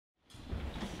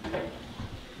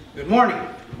Good morning.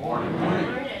 Good morning. Good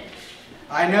morning.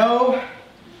 I know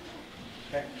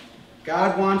that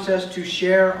God wants us to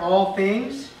share all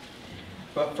things,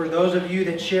 but for those of you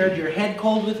that shared your head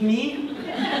cold with me,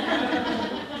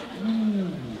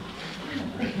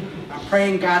 I'm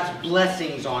praying God's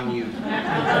blessings on you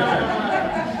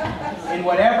in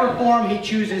whatever form He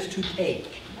chooses to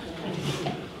take.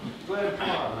 Glad come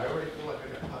on. I already feel like I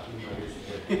got hot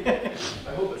in my ears.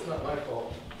 I hope it's not my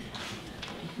fault.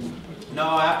 No,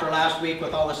 after last week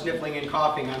with all the sniffling and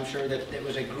coughing, I'm sure that it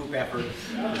was a group effort.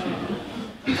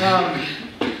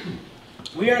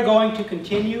 We are going to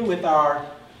continue with our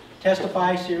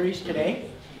Testify series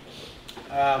today.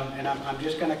 And I'm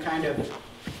just going to kind of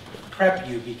prep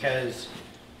you because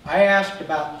I asked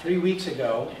about 3 weeks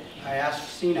ago, I asked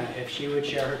Cinna if she would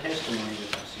share her testimony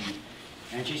with us.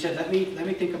 And she said, let me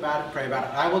think about it, pray about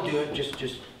it. I will do it,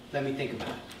 just let me think about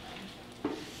it.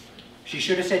 She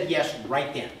should have said yes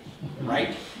right then,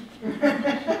 right?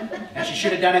 And she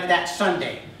should have done it that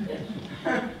Sunday.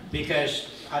 Because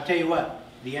I'll tell you what,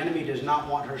 the enemy does not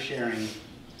want her sharing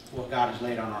what God has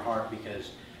laid on her heart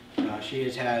because she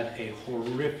has had a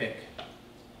horrific,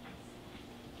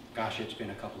 gosh, it's been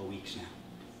a couple of weeks now.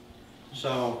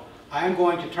 So I'm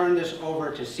going to turn this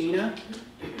over to Cinna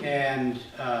and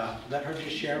let her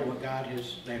just share what God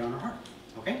has laid on her heart.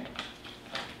 Okay?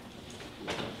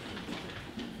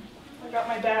 I got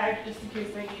my bag just in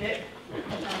case I need it.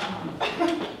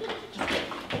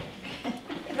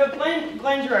 But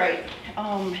Glenn's right.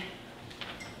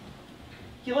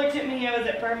 He looked at me, I was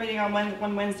at prayer meeting on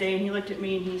one Wednesday, and he looked at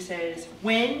me and he says,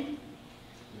 when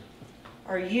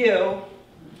are you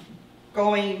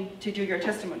going to do your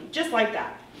testimony? Just like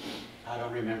that. I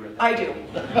don't remember that. I do.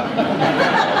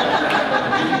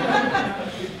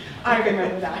 I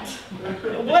remember that.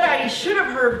 What I should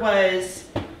have heard was,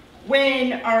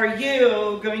 when are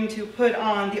you going to put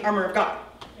on the armor of God?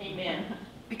 Amen.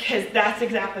 Because that's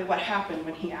exactly what happened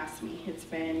when he asked me. It's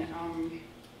been,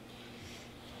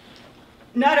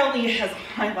 not only has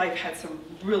my life had some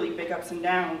really big ups and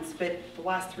downs, but the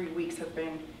last 3 weeks have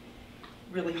been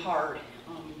really hard.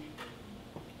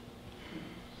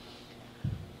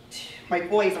 My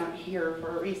boys aren't here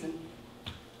for a reason.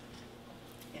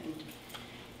 And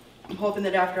I'm hoping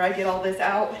that after I get all this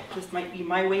out, this might be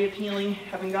my way of healing,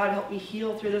 having God help me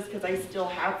heal through this because I still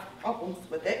have problems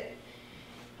with it.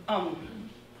 I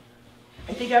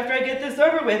think after I get this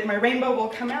over with, my rainbow will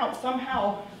come out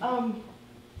somehow. I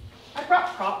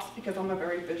brought props because I'm a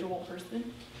very visual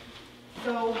person.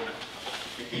 So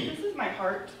this is my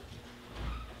heart.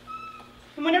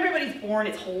 And when everybody's born,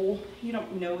 it's whole. You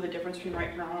don't know the difference between right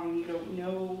and wrong. You don't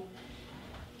know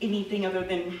anything other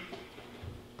than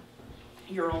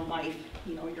your own life,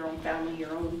 you know, your own family,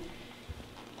 your own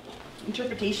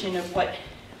interpretation of what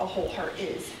a whole heart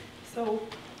is. So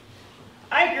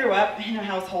I grew up in a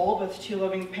household with 2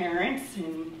 loving parents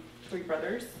and 3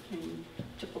 brothers, and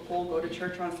typical go to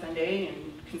church on Sunday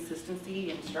and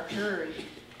consistency and structure and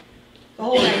the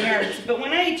whole 9 yards. But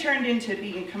when I turned into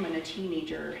becoming a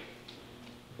teenager,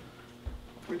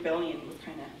 rebellion was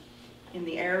kind of in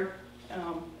the air.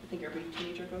 I think every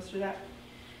teenager goes through that.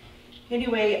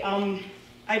 Anyway,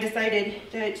 I decided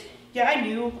that, yeah, I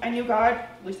knew God.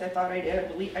 At least I thought I did.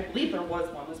 I believe there was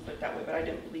one, let's put it that way, but I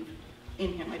didn't believe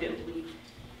in him. I didn't believe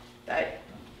that,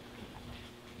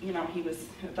 you know, he was,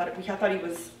 I thought he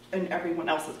was in everyone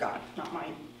else's God, not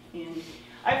mine. And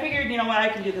I figured, you know what, I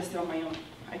can do this on my own.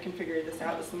 I can figure this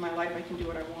out. This is my life. I can do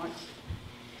what I want.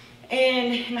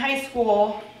 And in high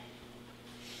school,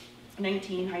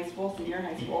 19, high school, senior in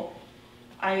high school,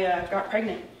 I got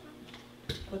pregnant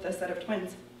with a set of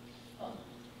twins.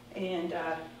 And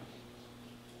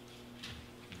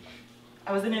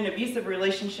I was in an abusive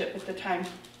relationship at the time.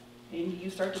 And you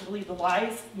start to believe the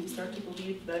lies, and you start to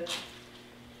believe that.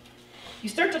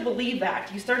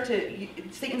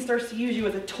 Satan starts to use you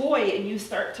as a toy, and you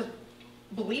start to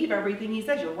believe everything he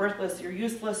says. You're worthless, you're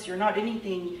useless, you're not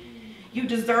anything. You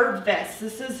deserve this.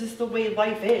 This is just the way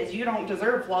life is. You don't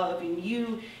deserve love, and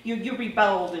you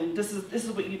rebelled, and this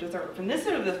is what you deserve. And these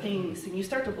are the things, and you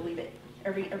start to believe it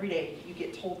every day. You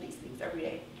get told these things every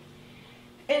day.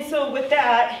 And so with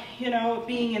that, you know,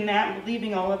 being in that and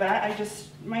believing all of that,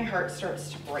 my heart starts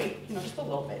to break, you know, just a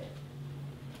little bit.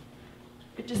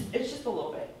 It's just a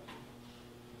little bit.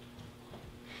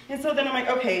 And so then I'm like,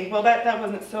 okay, well that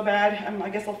wasn't so bad. I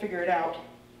guess I'll figure it out.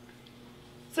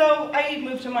 So I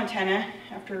moved to Montana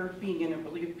after being in a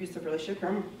really abusive relationship.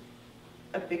 I'm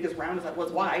as big as round as I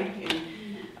was wide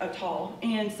and tall.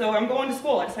 And so I'm going to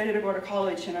school. I decided to go to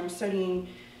college, and I'm studying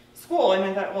school, and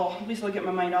I thought, well, at least I'll get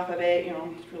my mind off of it. You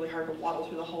know, it's really hard to waddle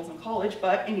through the halls in college,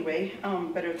 but anyway,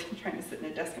 better than trying to sit in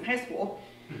a desk in high school.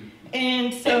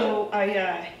 And so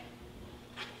I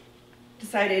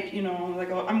decided, you know, like,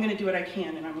 oh, I'm going to do what I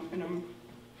can, and I'm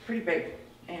pretty big.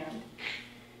 And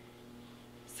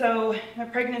so my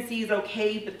pregnancy is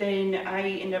okay, but then I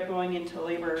end up going into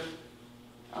labor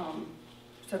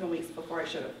 7 weeks before I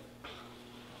should have.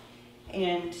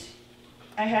 And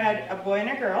I had a boy and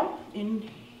a girl in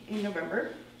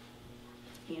November,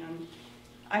 and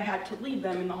I had to leave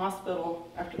them in the hospital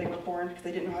after they were born because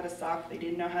they didn't know how to suck. They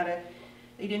didn't know how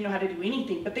to do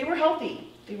anything, but they were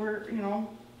healthy. They were, you know,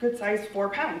 good size, 4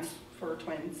 pounds for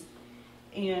twins.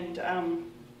 And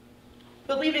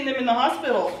but leaving them in the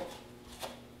hospital,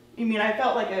 I mean, I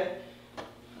felt like a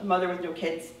mother with no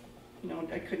kids. You know,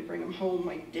 I couldn't bring them home.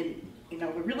 I didn't, you know,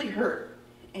 it really hurt.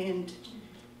 And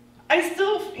I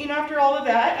still, you know, after all of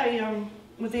that, I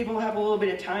was able to have a little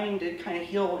bit of time to kind of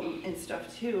heal and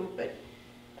stuff too, but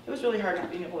it was really hard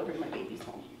not being able to bring my babies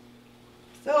home.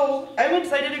 So I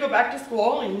decided to go back to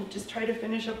school and just try to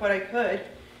finish up what I could.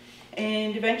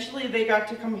 And eventually they got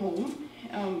to come home.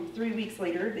 3 weeks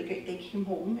later, they came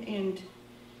home, and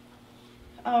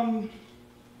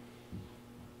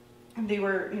they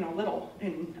were, you know, little,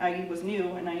 and I was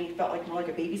new, and I felt like more like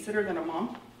a babysitter than a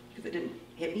mom because it didn't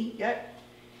hit me yet.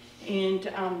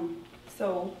 And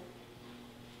so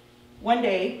one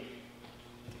day,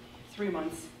 3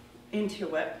 months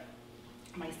into it,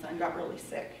 my son got really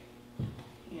sick,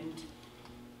 and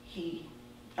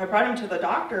I brought him to the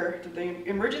doctor, to the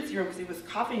emergency room, because he was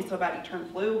coughing so bad he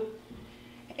turned blue.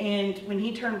 And when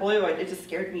he turned blue, it just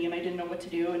scared me, and I didn't know what to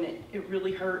do, and it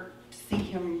really hurt to see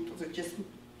him just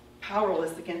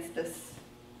powerless against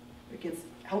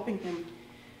helping him.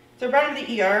 So I brought him to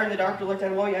the ER, and the doctor looked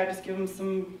at him, well, yeah, just give him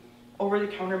some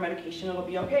over-the-counter medication, it'll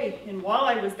be okay. And while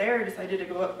I was there, I decided to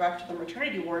go back to the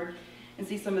maternity ward and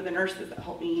see some of the nurses that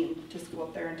helped me, and just go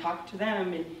up there and talk to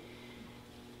them. And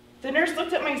the nurse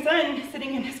looked at my son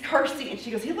sitting in his car seat, and she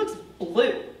goes, he looks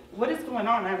blue. What is going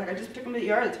on? And I was like, I just took him to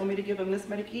the ER. They told me to give him this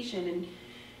medication. And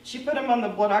she put him on the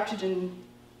blood oxygen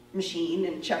machine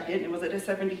and checked it, and it was at a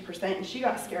 70%, and she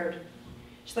got scared.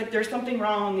 She's like, there's something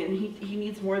wrong, and he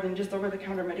needs more than just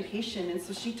over-the-counter medication. And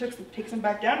so she takes him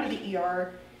back down to the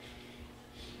ER.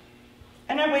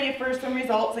 And I waited for some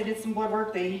results. I did some blood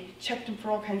work. They checked him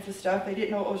for all kinds of stuff. I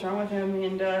didn't know what was wrong with him,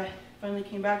 and finally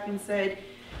came back and said,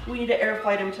 we need to air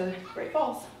flight him to Great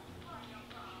Falls.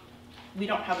 We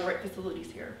don't have the right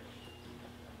facilities here.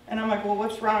 And I'm like, well,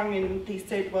 what's wrong? And they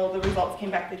said, well, the results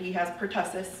came back that he has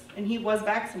pertussis, and he was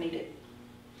vaccinated.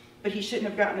 But he shouldn't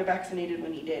have gotten vaccinated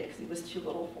when he did, because he was too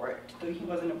little for it, so he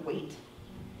wasn't of weight.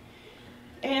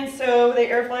 And so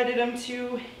they air flighted him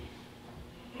to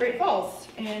Great Falls,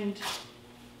 and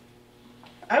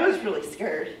I was really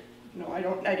scared. You know,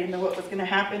 I didn't know what was going to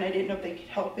happen. I didn't know if they could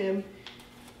help him,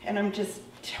 and I'm just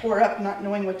tore up, not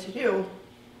knowing what to do.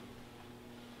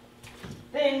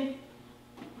 Then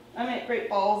I'm at Great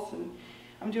Falls, and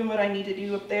I'm doing what I need to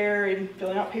do up there, and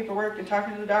filling out paperwork and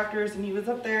talking to the doctors, and he was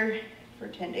up there for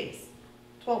 10 days,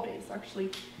 12 days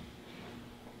actually.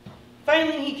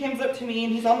 Finally, he comes up to me,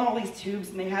 and he's on all these tubes,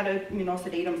 and they had to, you know,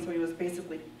 sedate him, so he was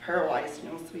basically paralyzed, you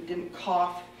know, so he didn't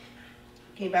cough.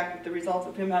 Came back with the results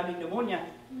of him having pneumonia.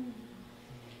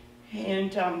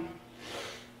 And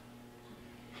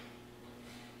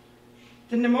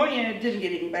the pneumonia didn't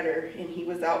get any better, and he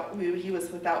was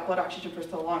without blood oxygen for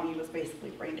so long, he was basically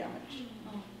brain damaged.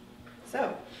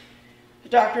 So the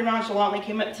doctor nonchalantly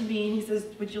came up to me, and he says,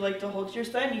 would you like to hold your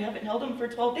son? You haven't held him for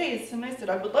 12 days. And I said,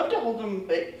 I would love to hold him,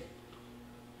 but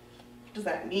what does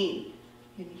that mean?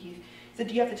 And he said,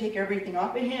 do you have to take everything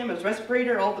off of him, his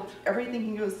respirator, everything?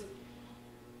 He goes,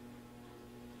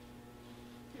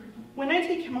 when I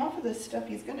take him off of this stuff,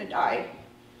 he's going to die.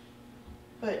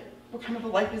 But what kind of a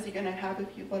life is he going to have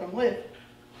if you let him live?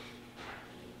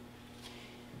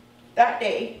 That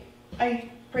day, I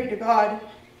prayed to God,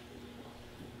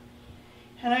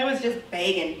 and I was just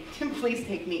begging, please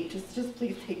take me, just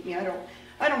please take me. I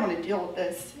don't want to deal with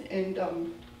this. And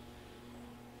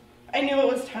I knew it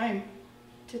was time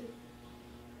to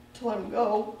let him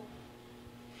go.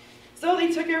 So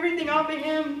they took everything off of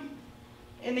him,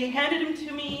 and they handed him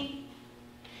to me,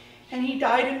 and he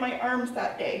died in my arms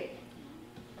that day.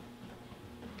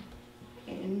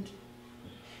 And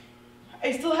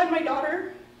I still had my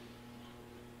daughter,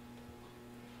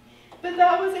 but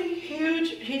that was a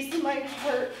huge piece of my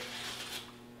heart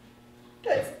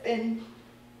that's been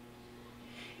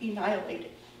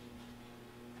annihilated.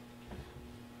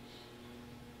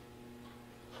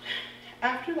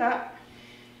 After that,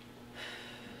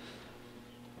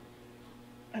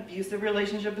 abusive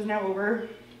relationship is now over,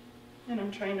 and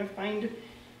I'm trying to find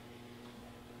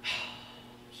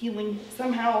healing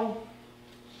somehow.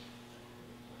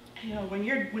 you know, when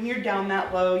you're down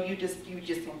that low, you just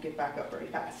don't get back up very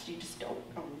fast. You just don't.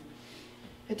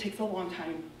 It takes a long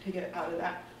time to get out of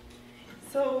that.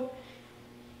 So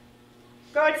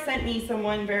God sent me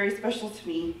someone very special to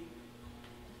me,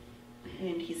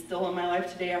 and he's still in my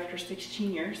life today after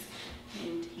 16 years,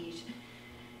 and he's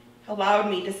allowed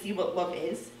me to see what love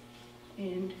is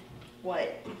and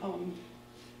what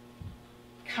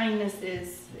kindness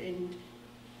is and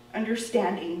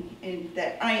understanding, and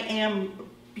that I am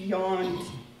beyond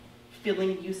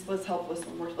feeling useless, helpless,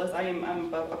 and worthless. I'm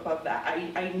above that.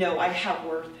 I know I have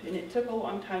worth, and it took a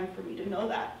long time for me to know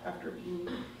that after being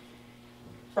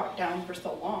brought down for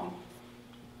so long.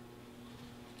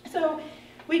 So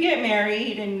we get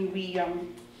married and we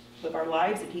live our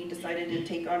lives, and he decided to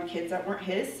take on kids that weren't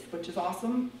his, which is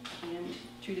awesome, and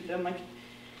treated them like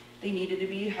they needed to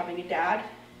be, having a dad.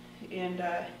 And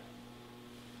I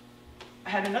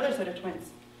had another set of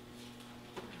twins,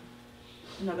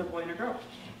 another boy and a girl.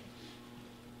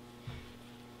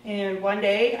 And one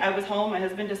day I was home, my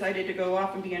husband decided to go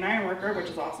off and be an iron worker, which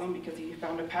is awesome because he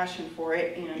found a passion for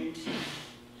it. And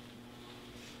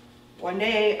one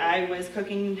day I was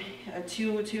cooking,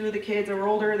 two of the kids that were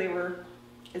older, they were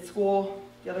at school,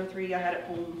 the other 3 I had at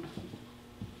home.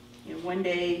 And one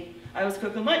day I was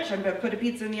cooking lunch, I put a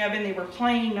pizza in the oven, they were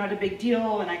playing, not a big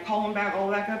deal, and I call them back, all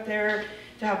back up there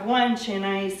to have lunch, and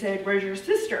I said, "Where's your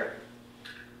sister?"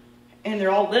 And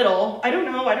they're all little. I don't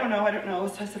know.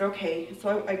 So I said, okay.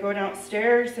 So I go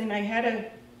downstairs, and I had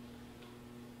a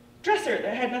dresser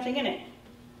that had nothing in it.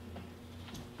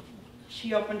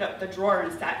 She opened up the drawer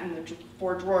and sat in the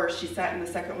 4 drawers. She sat in the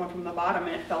second one from the bottom,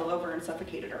 and it fell over and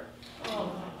suffocated her.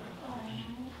 Oh.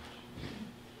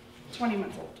 20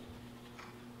 months old.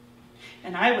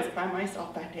 And I was by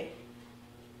myself that day.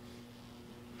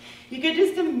 You could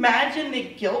just imagine the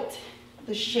guilt,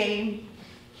 the shame,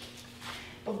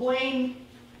 the blame.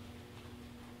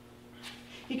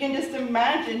 You can just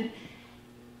imagine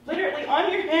literally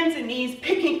on your hands and knees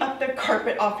picking up the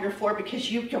carpet off your floor because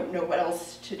you don't know what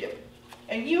else to do.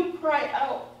 And you cry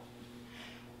out,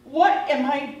 "What am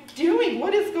I doing?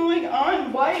 What is going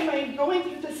on? Why am I going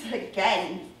through this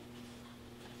again?"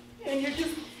 And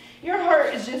your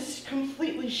heart is just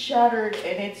completely shattered,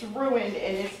 and it's ruined,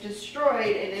 and it's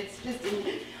destroyed, and it's just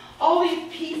in all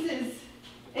these pieces.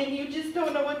 And you just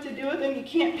don't know what to do with them. You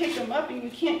can't pick them up, and you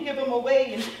can't give them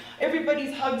away, and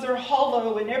everybody's hugs are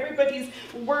hollow, and everybody's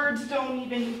words don't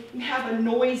even have a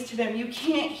noise to them. You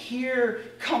can't hear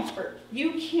comfort.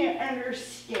 You can't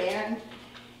understand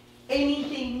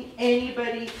anything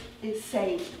anybody is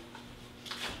saying.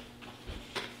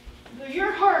 So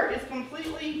your heart is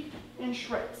completely in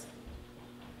shreds.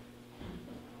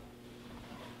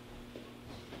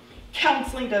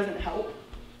 Counseling doesn't help.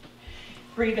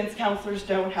 Grievance counselors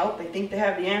don't help. They think they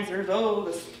have the answers. Oh,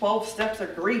 the 12 steps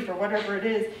of grief or whatever it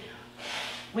is.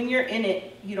 When you're in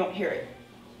it, you don't hear it.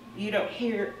 You don't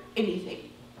hear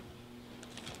anything.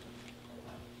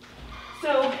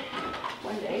 So,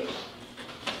 one day,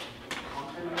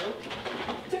 long time ago,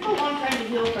 it took a long time to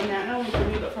heal from that, not only for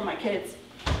me, but for my kids.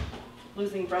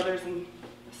 Losing brothers and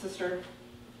a sister.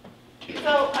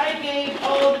 So I gave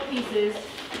all the pieces,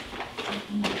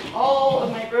 all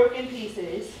of my broken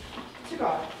pieces, to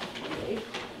God one day.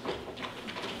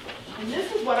 And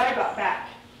this is what I got back.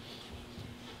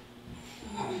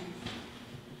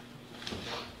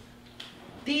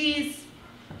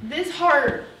 This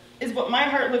heart is what my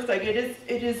heart looks like. It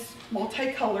is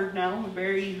multicolored now,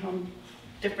 very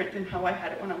different than how I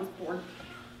had it when I was born.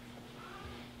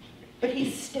 But he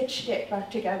stitched it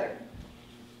back together.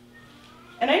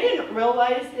 And I didn't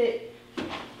realize that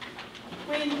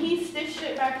when he stitched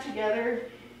it back together,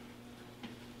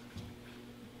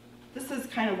 this is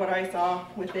kind of what I saw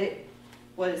with it,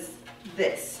 was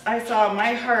this. I saw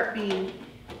my heart being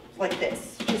like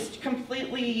this, just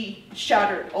completely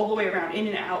shattered all the way around, in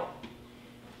and out.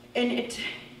 And it,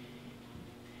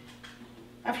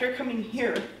 after coming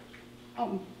here,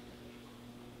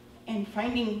 and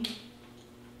finding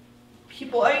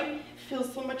people, I feel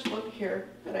so much love here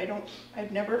that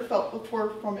I've never felt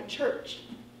before from a church.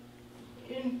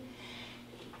 And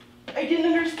I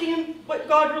didn't understand what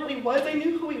God really was. I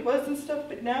knew who he was and stuff,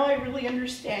 but now I really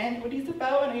understand what he's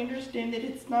about, and I understand that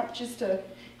it's not just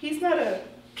he's not a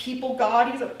people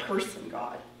God, he's a person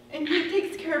God. And he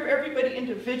takes care of everybody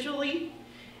individually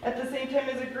at the same time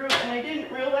as a group, and I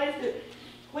didn't realize that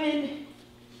when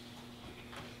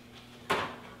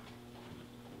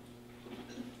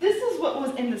this is what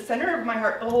was in the center of my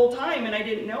heart the whole time, and I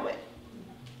didn't know it.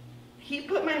 He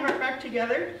put my heart back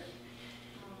together.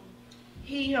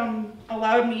 He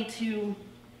allowed me to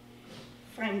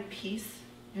find peace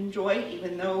and joy,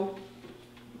 even though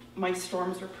my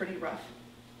storms are pretty rough.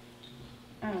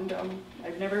 And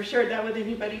I've never shared that with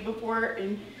anybody before,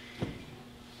 and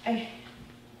the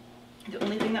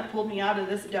only thing that pulled me out of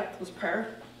this depth was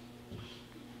prayer.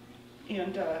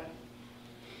 And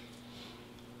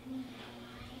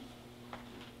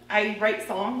I write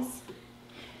songs,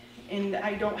 and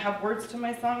I don't have words to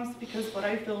my songs because what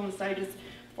I feel inside is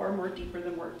far more deeper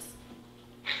than words.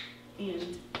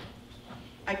 And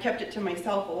I kept it to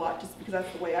myself a lot just because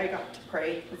that's the way I got to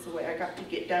pray. That's the way I got to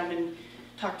get down and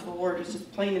talk to the Lord, was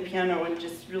just playing the piano and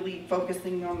just really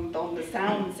focusing on the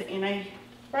sounds. And I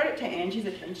brought it to Angie's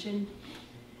attention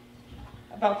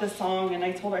about the song, and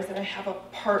I told her, I said, I have a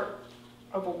part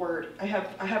of a word. I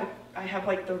have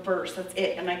like the verse, that's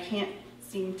it, and I can't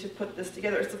seem to put this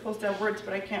together. It's supposed to have words,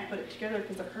 but I can't put it together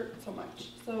because it hurts so much.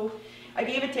 So I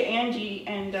gave it to Angie,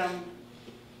 and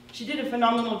she did a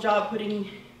phenomenal job putting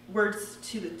words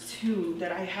to the tune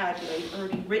that I had that I'd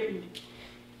already written,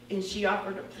 and she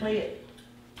offered to play it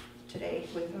today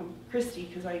with Christy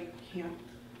because I can't.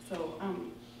 So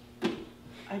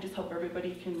I just hope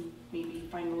everybody can maybe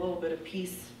find a little bit of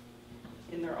peace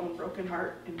in their own broken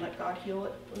heart and let God heal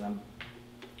it for them.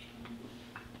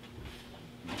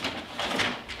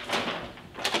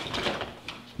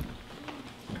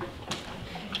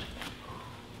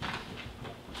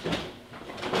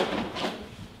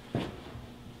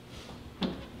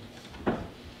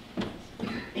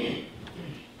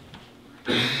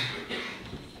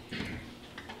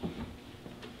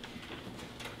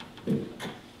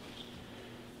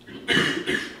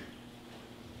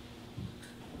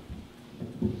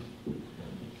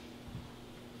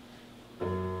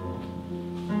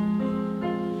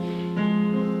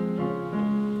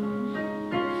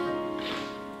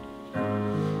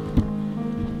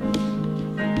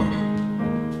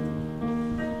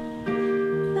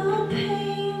 The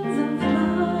pains of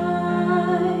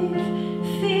life,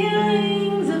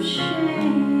 feelings of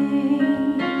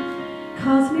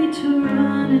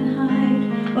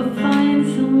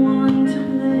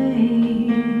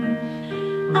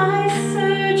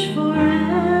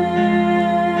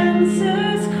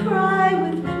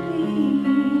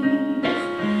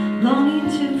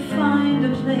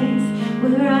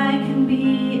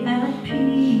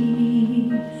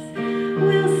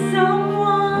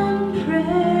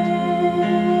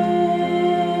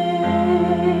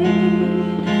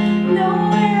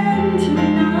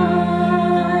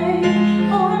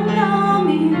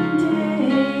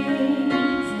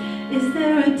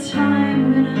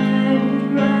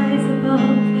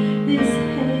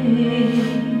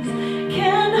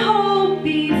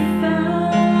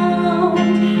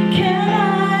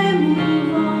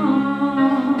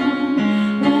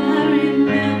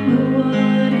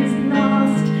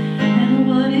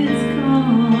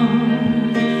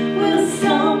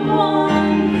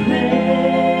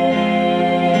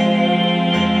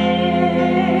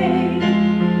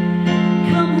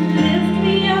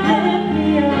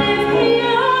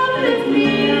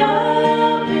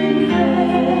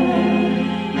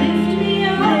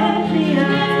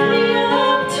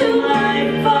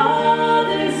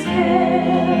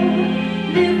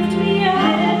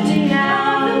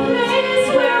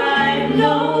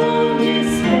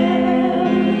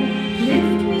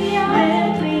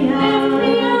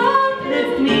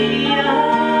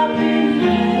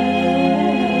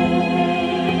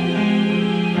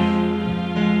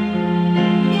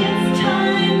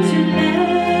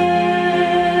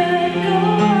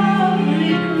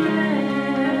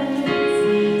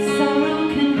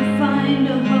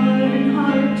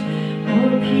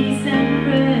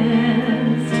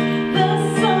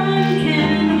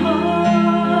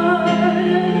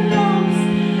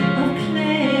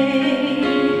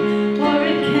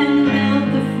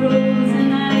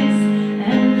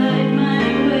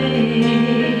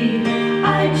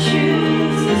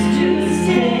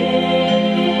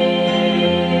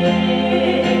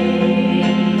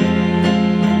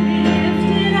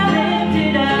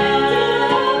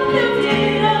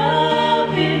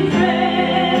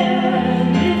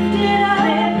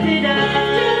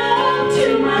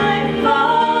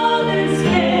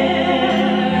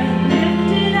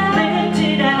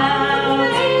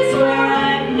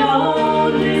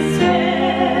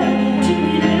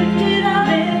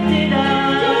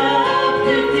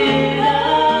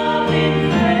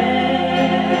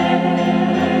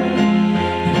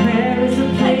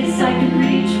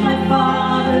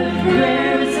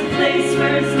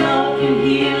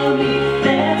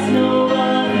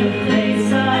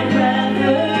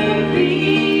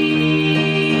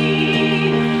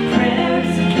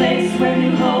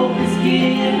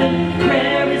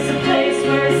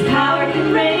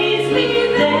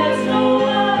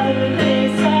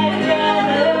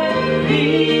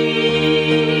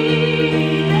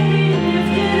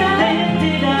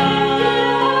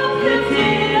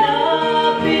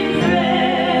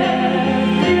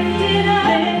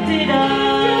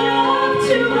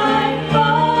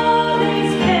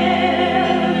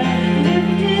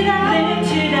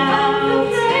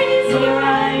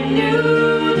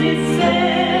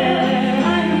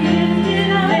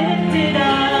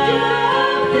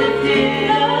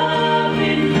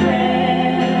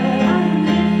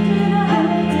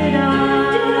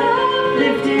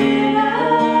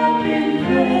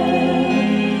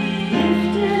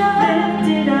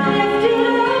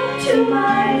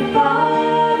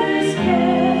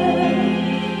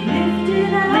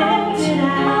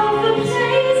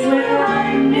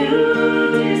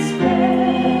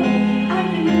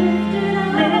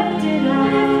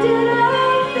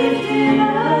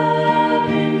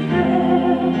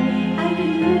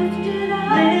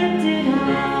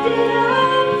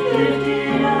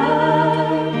lifted up in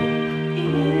prayer.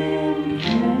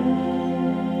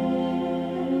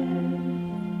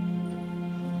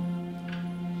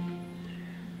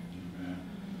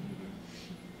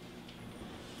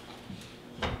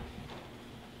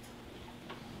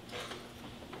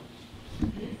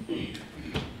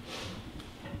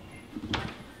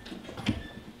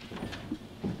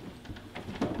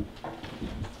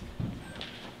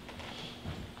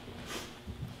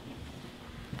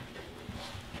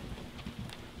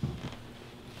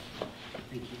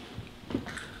 Thank you.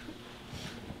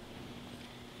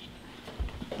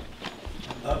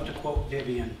 I love to quote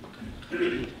Vivian.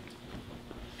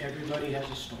 Everybody has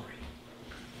a story.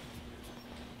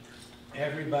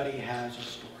 Everybody has a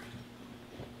story.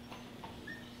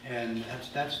 And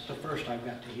that's the first I've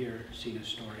got to hear Cinna's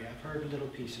story. I've heard little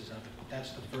pieces of it, but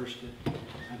that's the first that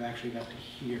I've actually got to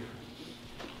hear.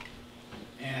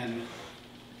 And,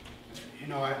 you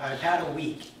know, I've had a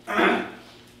week.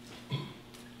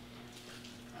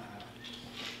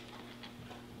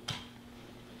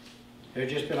 There's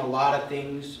just been a lot of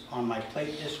things on my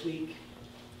plate this week,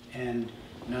 and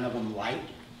none of them light.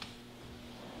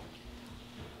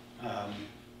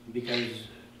 Because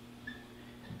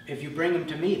if you bring them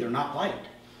to me, they're not light.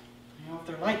 You know, if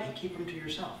they're light, you keep them to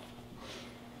yourself.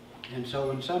 And so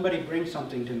when somebody brings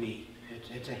something to me,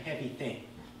 it's a heavy thing.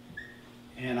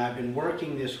 And I've been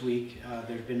working this week.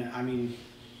 There's been, I mean,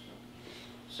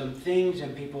 some things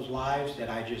in people's lives that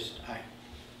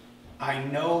I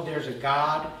know there's a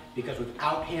God, because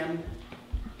without Him,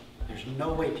 there's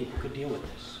no way people could deal with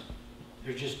this.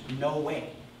 There's just no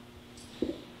way.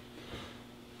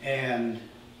 And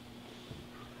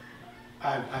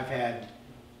I've had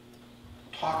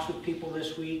talks with people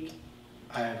this week.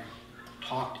 I've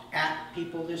talked at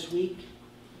people this week.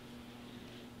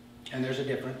 And there's a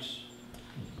difference.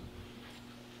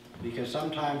 Because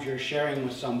sometimes you're sharing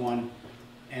with someone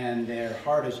and their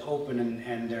heart is open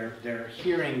and they're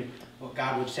hearing what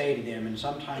God would say to them. And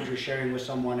sometimes you're sharing with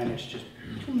someone and it's just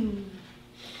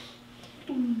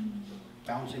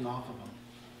bouncing off of them.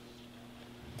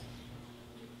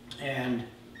 And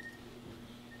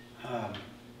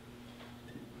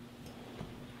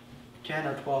 10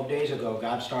 or 12 days ago,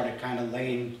 God started kind of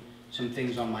laying some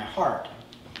things on my heart.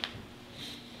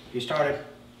 He started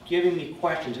giving me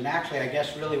questions, and actually I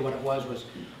guess really what it was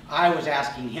I was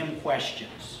asking Him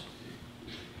questions.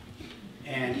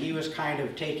 And He was kind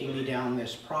of taking me down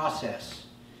this process,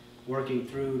 working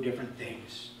through different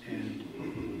things. And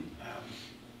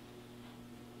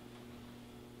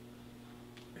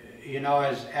you know,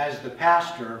 as the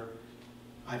pastor,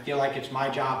 I feel like it's my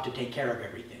job to take care of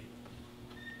everything.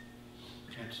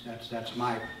 That's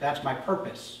my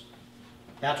purpose.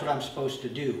 That's what I'm supposed to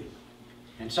do.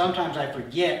 And sometimes I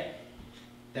forget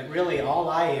that really all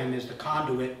I am is the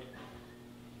conduit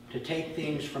to take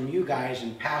things from you guys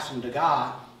and pass them to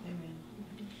God. Amen.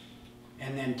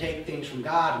 And then take things from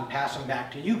God and pass them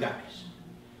back to you guys.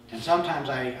 And sometimes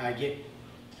I get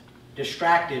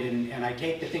distracted and I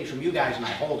take the things from you guys and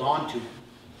I hold on to them.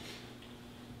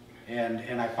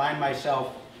 And I find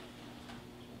myself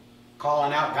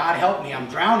calling out, God help me, I'm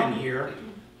drowning here.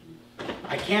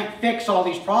 I can't fix all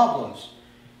these problems.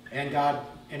 And God,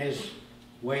 in His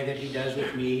way that He does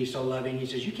with me, He's so loving, He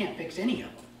says, you can't fix any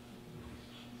of them.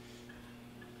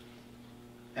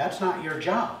 That's not your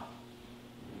job.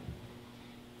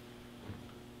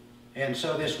 And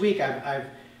so this week I've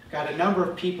got a number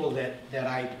of people that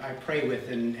I pray with,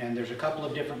 and there's a couple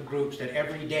of different groups that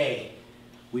every day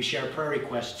we share prayer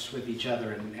requests with each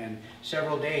other. And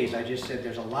several days I just said,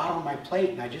 there's a lot on my plate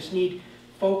and I just need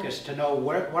focus to know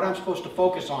what I'm supposed to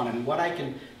focus on and what I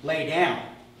can lay down.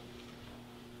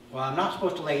 Well, I'm not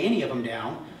supposed to lay any of them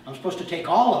down. I'm supposed to take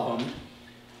all of them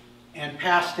and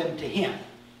pass them to Him.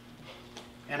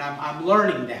 And I'm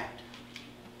learning that.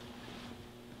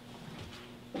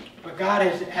 But God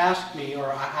has asked me,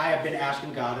 or I have been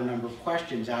asking God a number of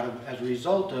questions as a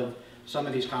result of some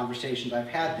of these conversations I've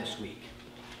had this week.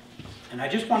 And I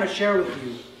just want to share with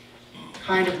you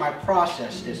kind of my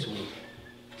process this week.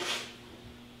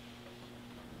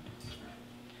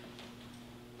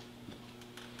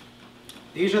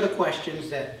 These are the questions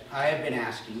that I have been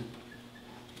asking.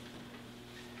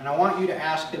 And I want you to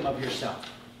ask them of yourself.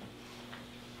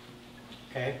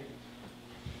 Okay?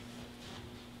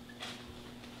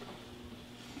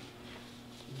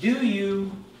 Do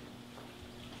you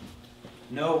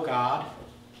know God?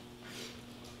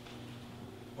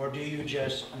 Or do you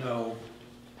just know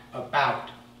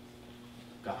about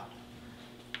God?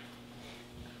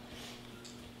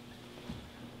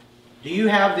 Do you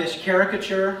have this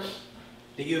caricature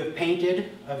that you have painted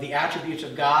of the attributes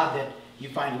of God that you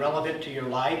find relevant to your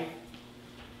life?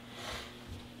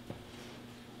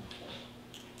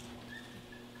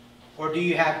 Or do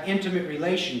you have intimate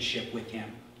relationship with him?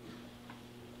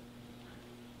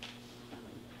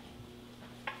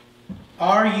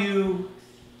 Are you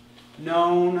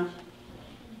known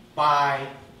by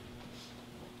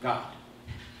God?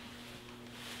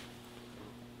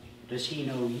 Does he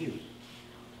know you?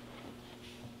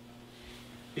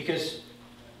 Because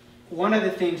one of the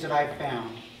things that I've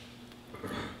found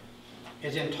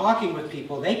is in talking with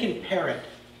people, they can parrot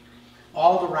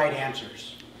all the right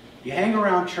answers. You hang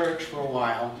around church for a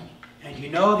while, and you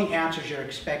know the answers you're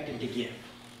expected to give.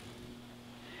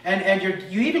 And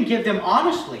you even give them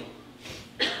honestly.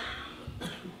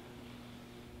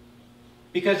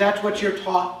 Because that's what you're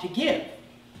taught to give.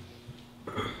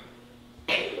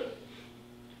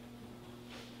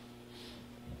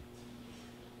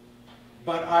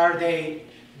 But are they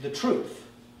the truth?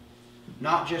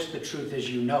 Not just the truth as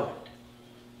you know it,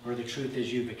 or the truth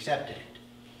as you've accepted it.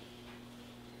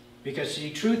 Because,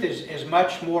 see, truth is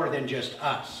much more than just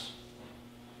us.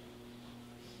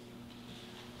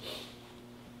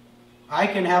 I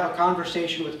can have a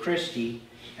conversation with Christy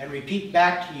and repeat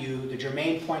back to you the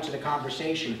germane points of the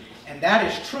conversation, and that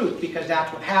is truth because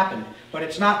that's what happened. But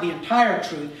it's not the entire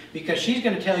truth because she's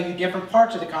going to tell you different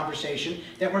parts of the conversation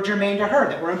that were germane to her,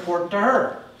 that were important to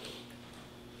her.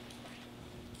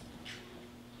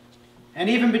 And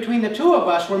even between the two of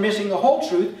us, we're missing the whole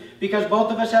truth because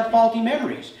both of us have faulty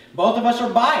memories. Both of us are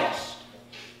biased.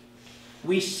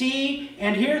 We see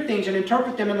and hear things and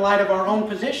interpret them in light of our own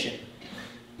position.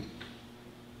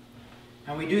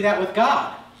 And we do that with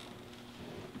God.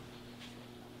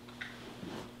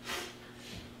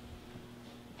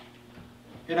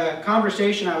 In a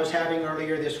conversation I was having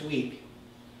earlier this week,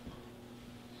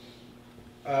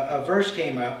 a verse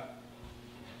came up,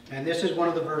 and this is one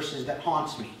of the verses that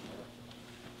haunts me.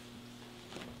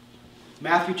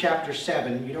 Matthew chapter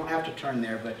 7, you don't have to turn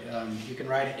there, but you can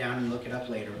write it down and look it up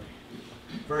later.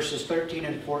 Verses 13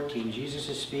 and 14, Jesus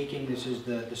is speaking. This is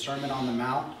the Sermon on the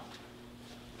Mount.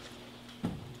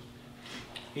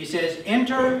 He says,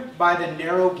 "Enter by the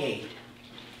narrow gate.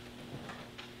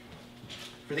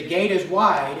 For the gate is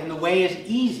wide and the way is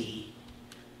easy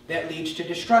that leads to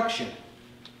destruction.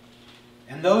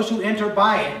 And those who enter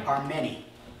by it are many.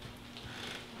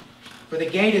 For the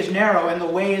gate is narrow and the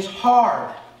way is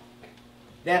hard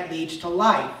that leads to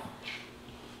life.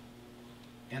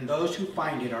 And those who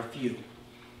find it are few."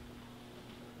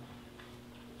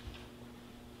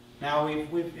 Now,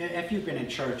 if you've been in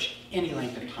church any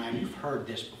length of time, you've heard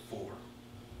this before.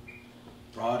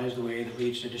 Broad is the way that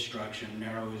leads to destruction,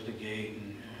 narrow is the gate,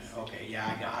 and okay, yeah,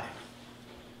 I got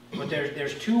it. But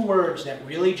there's two words that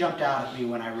really jumped out at me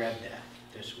when I read that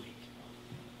this week.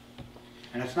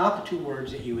 And it's not the two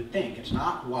words that you would think. It's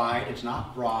not wide, it's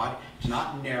not broad, it's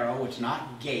not narrow, it's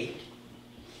not gate.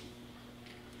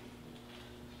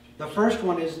 The first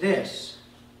one is this: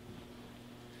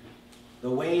 the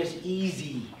way is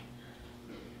easy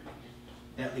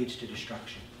that leads to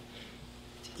destruction.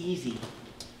 It's easy.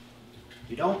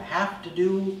 You don't have to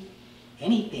do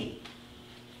anything.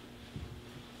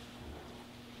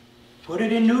 Put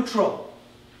it in neutral.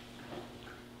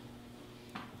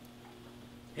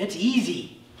 It's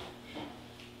easy.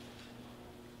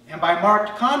 And by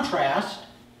marked contrast,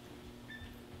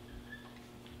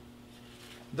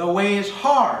 the way is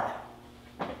hard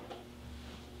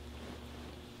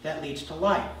that leads to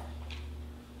life.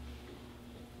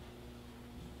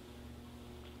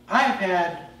 I have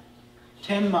had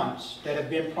 10 months that have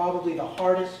been probably the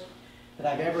hardest that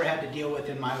I've ever had to deal with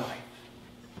in my life.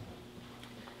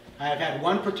 I have had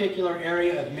one particular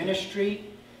area of ministry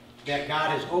that God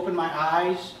has opened my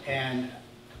eyes, and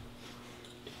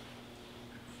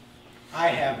I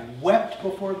have wept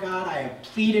before God. I have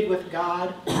pleaded with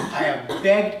God. I have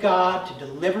begged God to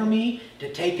deliver me,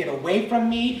 to take it away from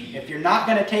me. If you're not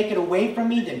going to take it away from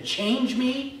me, then change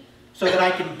me so that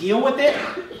I can deal with it.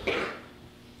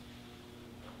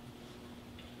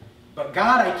 But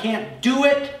God, I can't do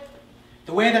it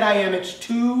the way that I am. It's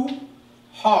too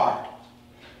hard.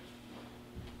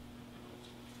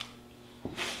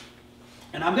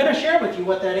 And I'm going to share with you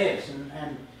what that is.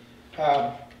 And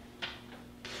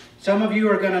some of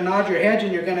you are going to nod your heads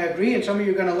and you're going to agree, and some of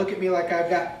you are going to look at me like I've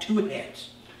got two heads.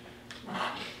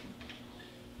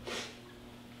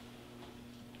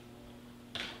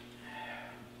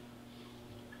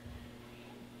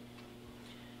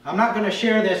 I'm not going to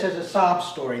share this as a sob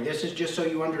story. This is just so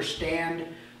you understand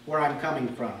where I'm coming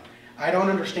from. I don't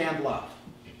understand love.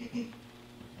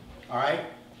 All right?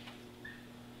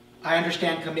 I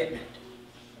understand commitment.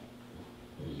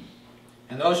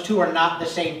 And those two are not the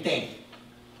same thing.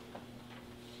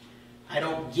 I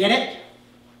don't get it.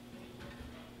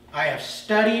 I have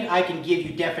studied, I can give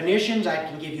you definitions, I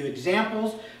can give you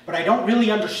examples, but I don't really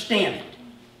understand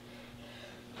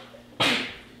it.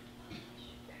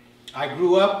 I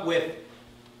grew up with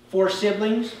 4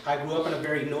 siblings. I grew up in a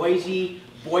very noisy,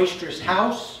 boisterous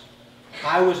house.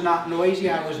 I was not noisy,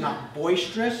 I was not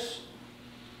boisterous.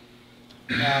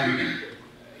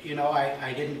 You know,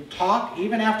 I didn't talk.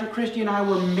 Even after Christy and I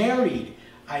were married,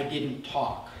 I didn't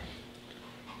talk.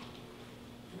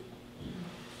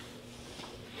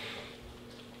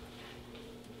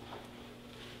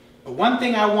 But one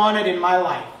thing I wanted in my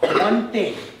life, one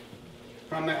thing,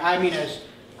 as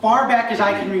far back as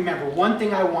I can remember, one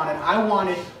thing I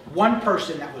wanted one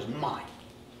person that was mine.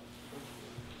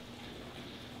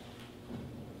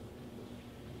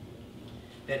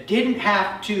 That didn't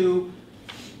have to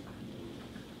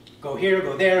go here,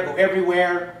 go there, go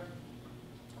everywhere.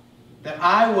 That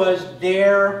I was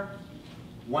their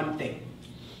one thing.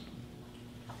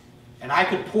 And I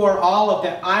could pour all of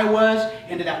that I was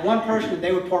into that one person, and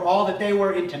they would pour all that they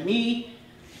were into me.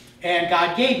 And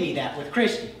God gave me that with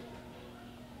Christy.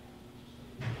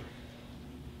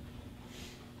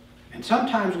 And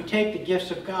sometimes we take the gifts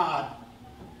of God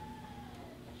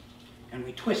and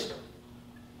we twist them.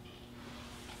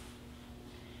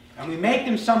 And we make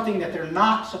them something that they're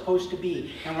not supposed to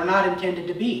be, and were not intended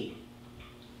to be.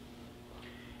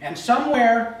 And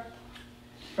somewhere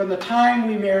from the time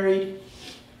we married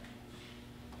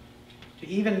to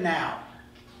even now,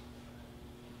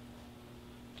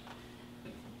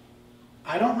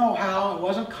 I don't know how, I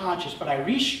wasn't conscious, but I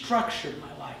restructured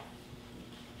my life.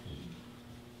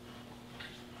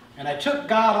 And I took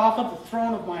God off of the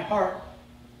throne of my heart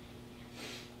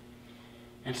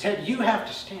and said, you have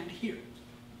to stand here.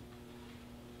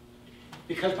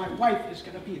 Because my wife is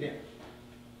going to be there.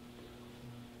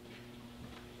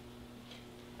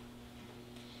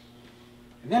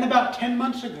 And then about 10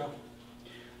 months ago,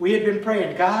 we had been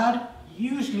praying, God,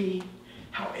 use me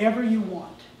however you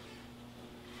want.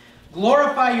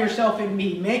 Glorify yourself in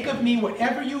me. Make of me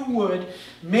whatever you would.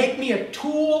 Make me a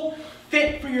tool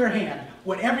fit for your hand.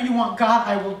 Whatever you want, God,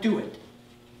 I will do it.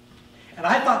 And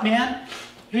I thought, man,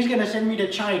 he's going to send me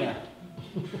to China.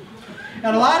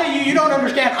 And a lot of you don't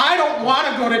understand. I don't want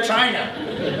to go to China.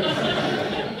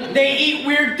 They eat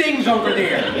weird things over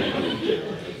there.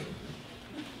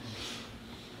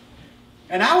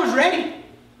 And I was ready.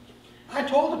 I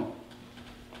told him,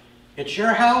 it's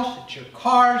your house, it's your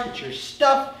cars, it's your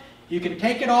stuff. You can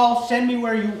take it all, send me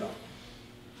where you will.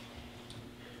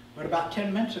 But about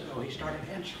 10 minutes ago, he started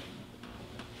answering.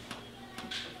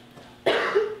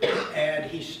 And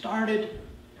he started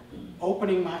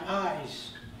opening my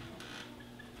eyes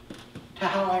to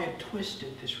how I had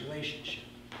twisted this relationship.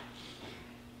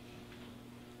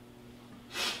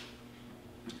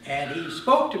 And he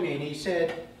spoke to me and he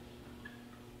said,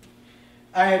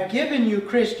 I have given you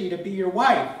Christy to be your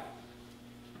wife,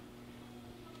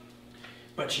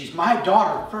 but she's my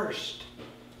daughter first.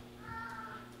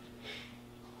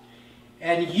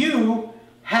 And you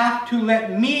have to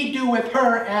let me do with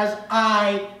her as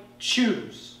I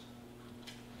choose.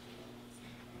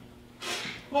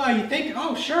 Well, you think,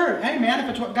 oh, sure. Hey, man, if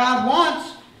it's what God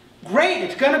wants, great.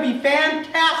 It's going to be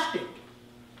fantastic.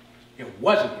 It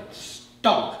wasn't. It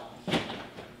stunk.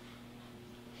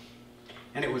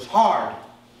 And it was hard.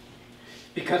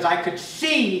 Because I could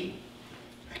see,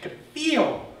 I could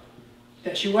feel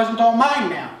that she wasn't all mine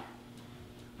now.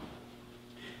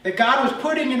 That God was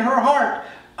putting in her heart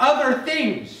other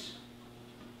things.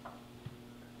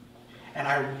 And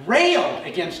I railed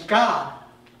against God.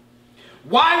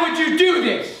 Why would you do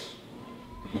this?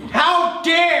 How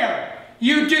dare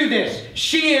you do this?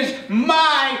 She is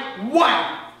my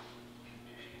wife.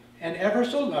 And ever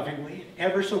so lovingly,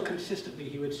 ever so consistently,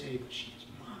 he would say, but she is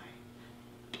my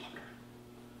daughter.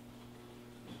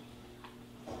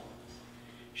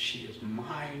 She is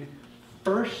mine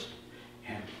first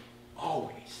and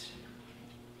always.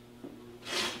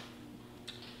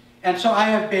 And so I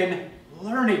have been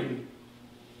learning.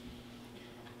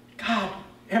 God,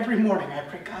 every morning I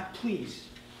pray, God, please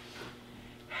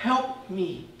help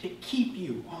me to keep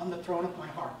you on the throne of my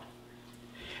heart.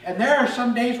 And there are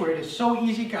some days where it is so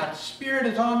easy. God's Spirit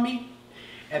is on me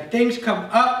and things come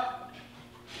up.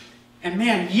 And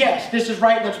man, yes, this is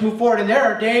right. Let's move forward. And there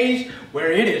are days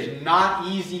where it is not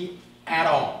easy at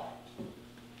all.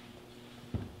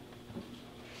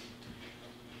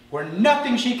 Where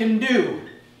nothing she can do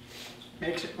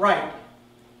makes it right.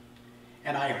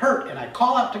 And I hurt and I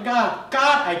call out to God,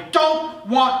 God, I don't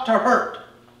want to hurt.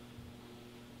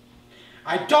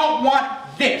 I don't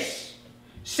want this.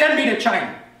 Send me to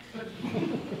China.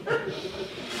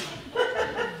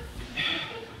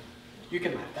 You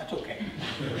can laugh, that's okay.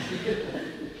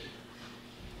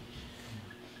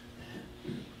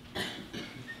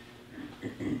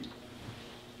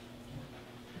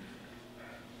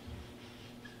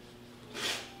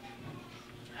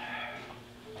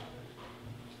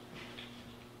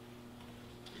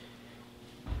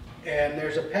 And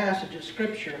there's a passage of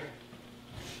Scripture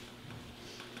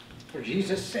where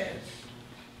Jesus says,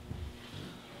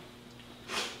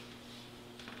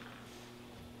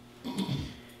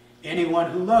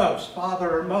 anyone who loves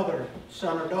father or mother,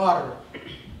 son or daughter,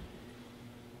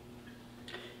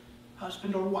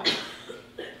 husband or wife,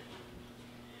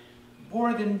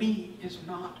 more than me is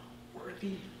not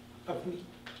worthy of me.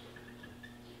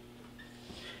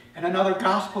 And another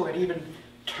gospel, it even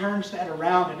turns that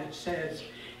around and it says,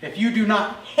 if you do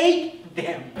not hate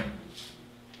them,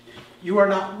 you are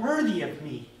not worthy of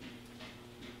me.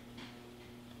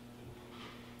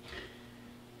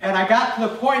 And I got to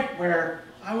the point where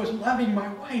I was loving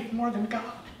my wife more than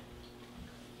God.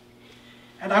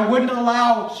 And I wouldn't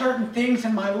allow certain things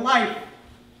in my life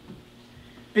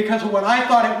because of what I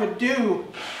thought it would do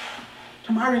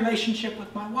to my relationship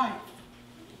with my wife.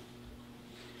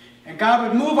 And God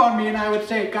would move on me and I would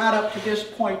say, God, up to this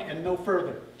point and no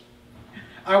further.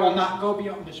 I will not go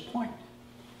beyond this point.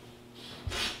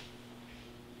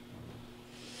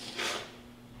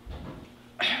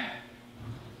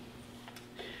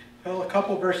 Well, a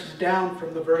couple verses down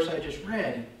from the verse I just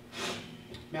read,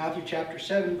 Matthew chapter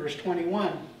 7, verse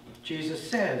 21, Jesus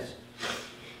says,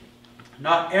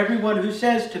 not everyone who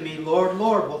says to me, Lord,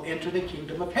 Lord, will enter the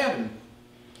kingdom of heaven,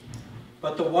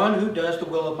 but the one who does the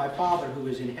will of my Father who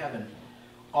is in heaven.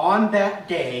 On that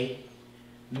day,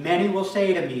 many will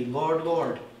say to me, Lord,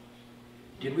 Lord,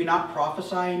 did we not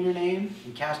prophesy in your name,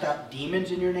 and cast out demons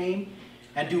in your name,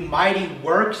 and do mighty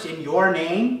works in your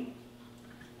name?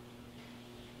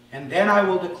 And then I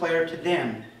will declare to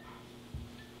them,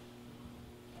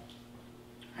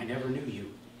 I never knew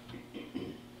you.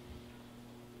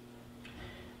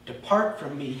 Depart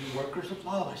from me, you workers of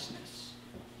lawlessness.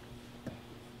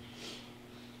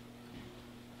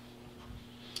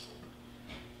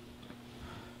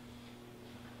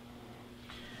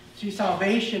 See,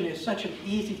 salvation is such an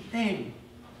easy thing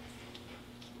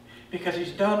because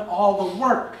He's done all the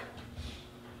work.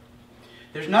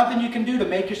 There's nothing you can do to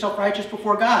make yourself righteous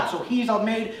before God. So He's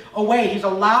made a way. He's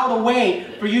allowed a way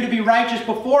for you to be righteous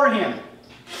before Him.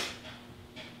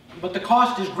 But the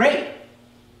cost is great.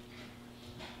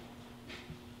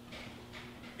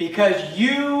 Because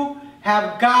you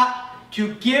have got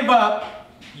to give up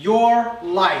your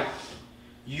life,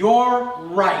 your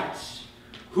rights,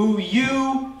 who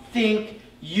you think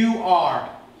you are,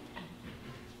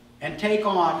 and take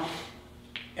on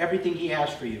everything He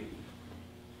has for you.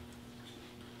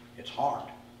 It's hard.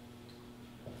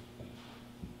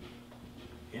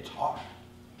 It's hard.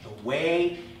 The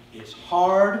way is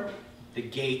hard, the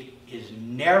gate is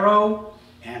narrow,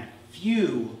 and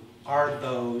few are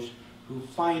those who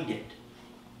find it.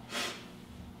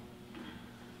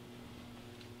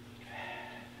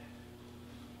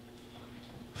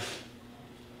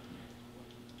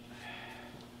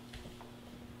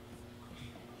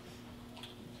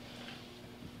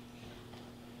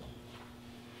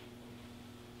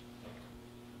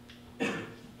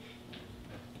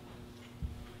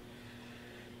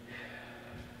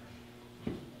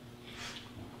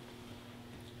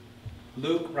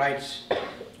 Luke writes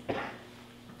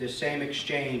this same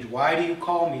exchange. Why do you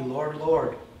call me Lord,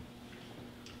 Lord,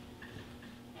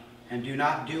 and do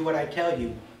not do what I tell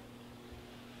you?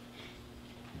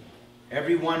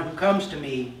 Everyone who comes to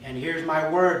me and hears my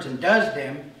words and does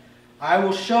them, I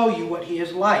will show you what he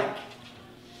is like.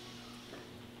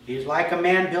 He is like a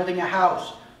man building a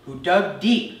house who dug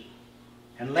deep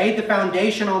and laid the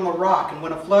foundation on the rock. And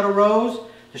when a flood arose,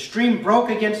 the stream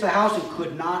broke against the house and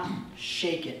could not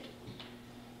shake it,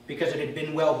 because it had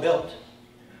been well built.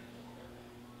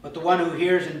 But the one who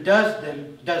hears and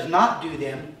does not do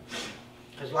them,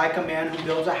 is like a man who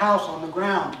builds a house on the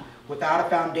ground without a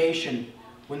foundation.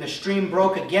 When the stream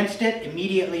broke against it,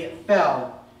 immediately it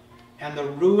fell, and the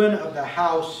ruin of the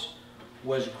house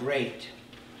was great.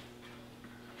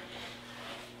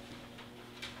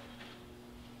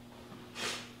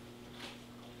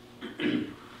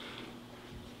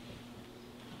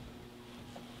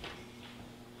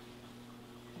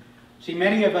 See,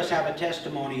 many of us have a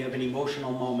testimony of an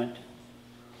emotional moment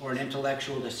or an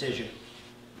intellectual decision.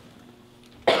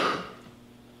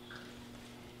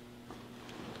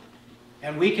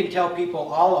 And we can tell people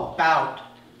all about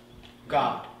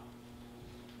God.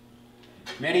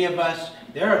 Many of us,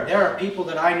 there are people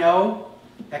that I know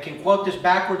that can quote this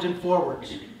backwards and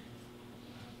forwards.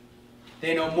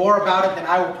 They know more about it than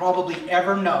I will probably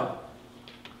ever know.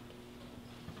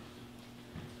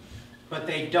 But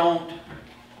they don't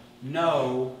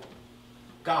know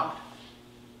God.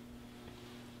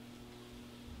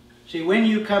 See, when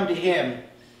you come to Him,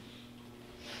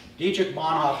 Dietrich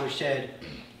Bonhoeffer said,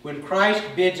 when Christ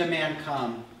bids a man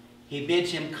come, He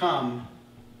bids him come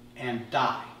and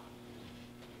die.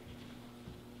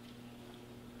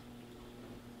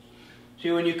 See,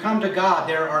 when you come to God,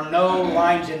 there are no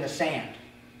lines in the sand.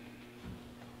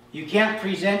 You can't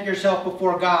present yourself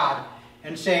before God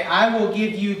and say, I will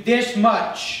give you this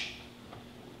much,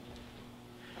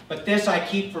 but this I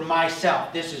keep for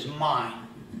myself. This is mine.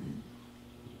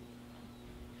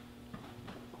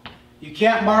 You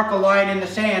can't mark a line in the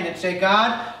sand and say,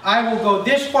 God, I will go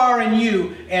this far in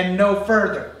you and no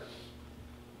further.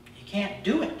 You can't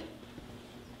do it.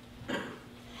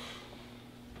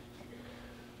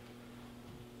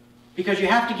 Because you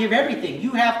have to give everything.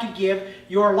 You have to give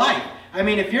your life. I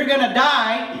mean, if you're going to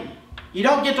die, you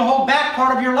don't get to hold back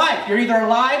part of your life. You're either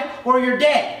alive or you're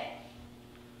dead.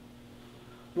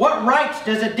 What rights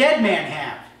does a dead man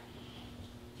have?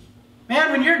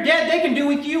 Man, when you're dead, they can do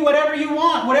with you whatever you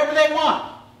want, whatever they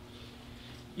want.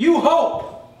 You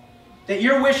hope that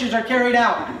your wishes are carried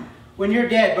out when you're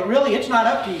dead, but really it's not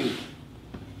up to you.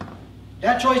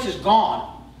 That choice is gone.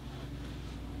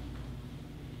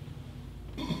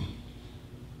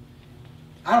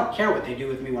 I don't care what they do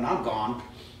with me when I'm gone.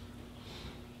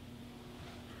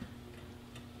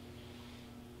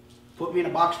 Put me in a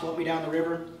box, float me down the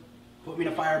river, put me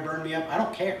in a fire, burn me up. I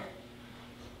don't care.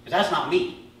 Because that's not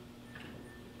me.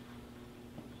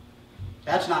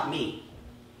 That's not me.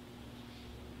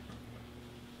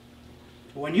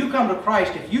 When you come to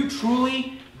Christ, if you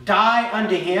truly die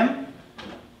unto Him,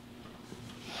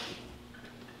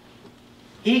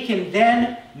 He can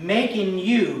then make in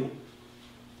you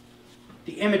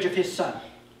the image of His Son.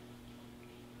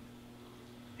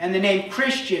 And the name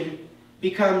Christian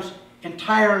becomes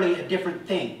entirely a different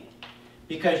thing,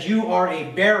 because you are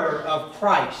a bearer of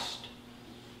Christ,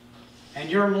 and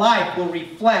your life will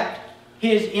reflect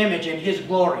His image and His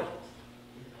glory.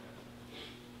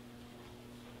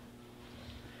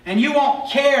 And you won't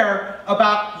care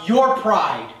about your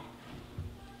pride.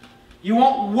 You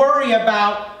won't worry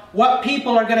about what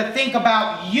people are going to think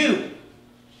about you,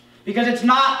 because it's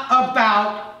not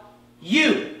about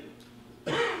you.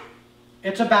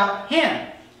 It's about Him.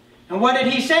 And what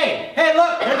did He say? Hey,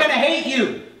 look, they're going to hate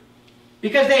you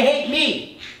because they hate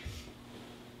me.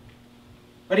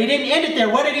 But He didn't end it there.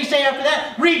 What did He say after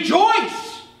that?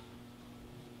 Rejoice!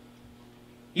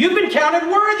 You've been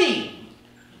counted worthy.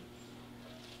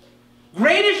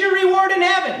 Great is your reward in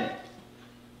heaven.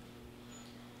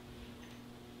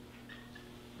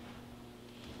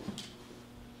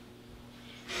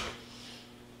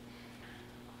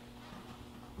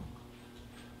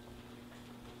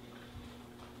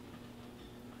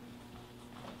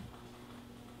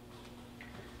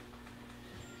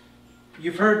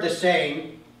 You've heard the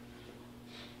saying,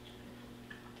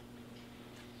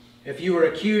 if you were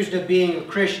accused of being a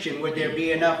Christian, would there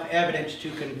be enough evidence to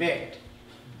convict?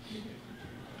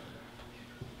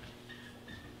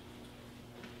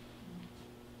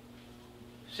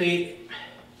 See,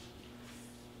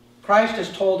 Christ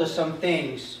has told us some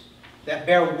things that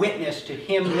bear witness to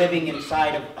Him living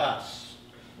inside of us.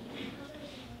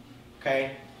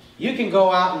 Okay? You can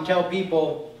go out and tell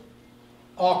people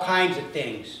all kinds of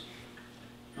things.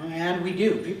 And we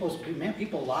do.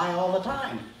 People lie all the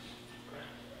time.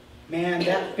 Man,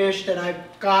 that fish that I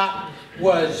got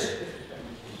was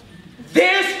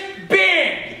this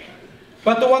big!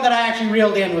 But the one that I actually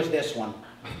reeled in was this one.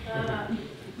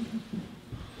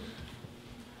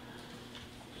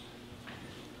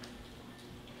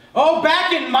 Oh,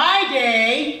 back in my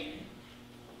day!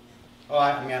 Oh,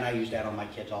 man, I use that on my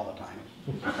kids all the time.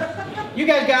 You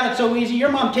guys got it so easy.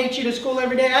 Your mom takes you to school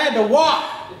every day. I had to walk.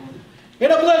 In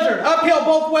a blizzard, uphill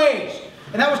both ways.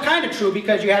 And that was kind of true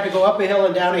because you had to go up a hill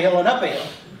and down a hill and up a hill.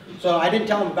 So I didn't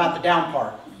tell them about the down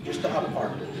part, just the up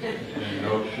part. And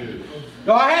no shoes.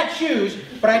 No, I had shoes,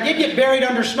 but I did get buried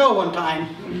under snow one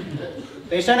time.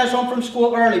 They sent us home from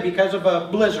school early because of a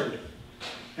blizzard.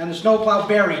 And the snowplow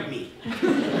buried me.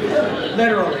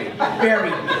 Literally,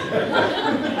 buried me.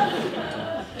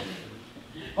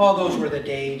 Oh, those were the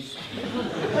days.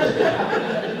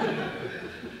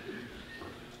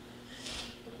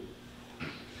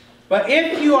 But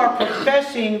if you are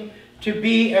professing to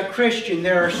be a Christian,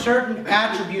 there are certain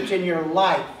attributes in your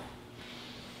life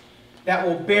that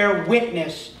will bear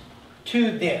witness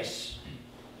to this.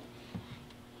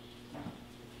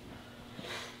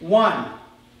 1,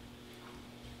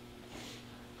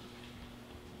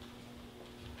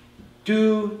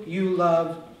 do you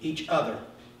love each other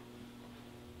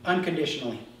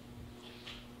unconditionally?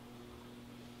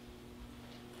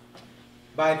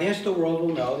 By this the world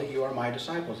will know that you are my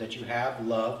disciples, that you have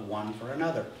love one for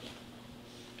another.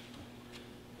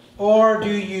 Or do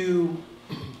you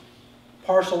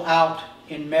parcel out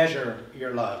in measure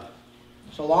your love?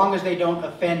 so long as they don't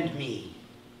offend me,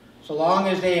 so long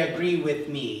as they agree with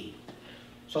me,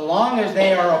 so long as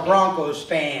they are a Broncos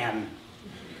fan,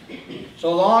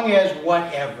 so long as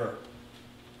whatever.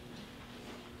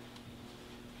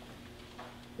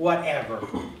 Whatever.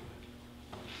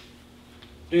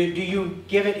 Do you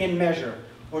give it in measure,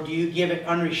 or do you give it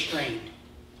unrestrained?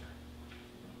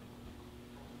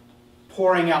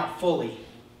 Pouring out fully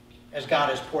as God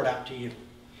has poured out to you.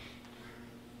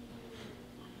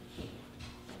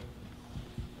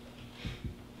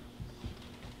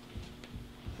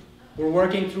 We're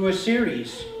working through a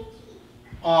series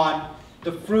on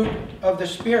the fruit of the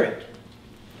Spirit.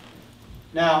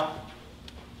 Now,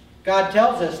 God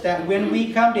tells us that when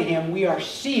we come to Him, we are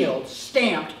sealed,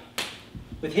 stamped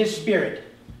with His Spirit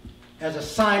as a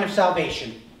sign of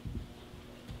salvation.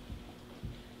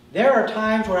 There are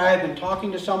times where I have been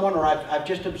talking to someone, or I've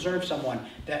just observed someone,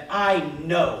 that I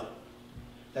know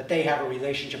that they have a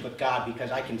relationship with God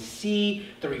because I can see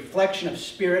the reflection of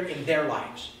Spirit in their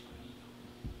lives.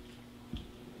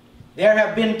 There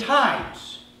have been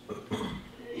times,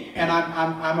 and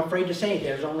I'm afraid to say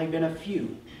there's only been a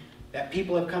few, that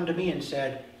people have come to me and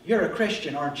said, "You're a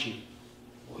Christian, aren't you?"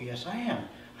 "Well, yes, I am."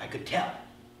 I could tell.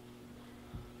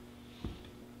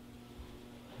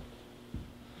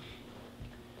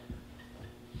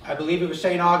 I believe it was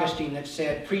St. Augustine that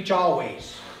said, "Preach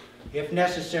always. If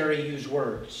necessary, use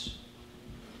words."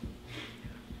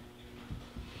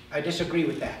 I disagree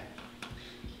with that.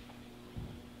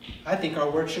 I think our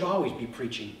words should always be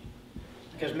preaching.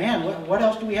 Because, man, what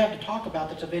else do we have to talk about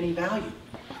that's of any value?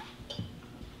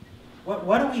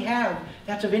 What do we have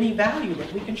that's of any value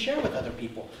that we can share with other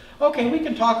people? Okay, we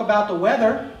can talk about the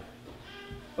weather,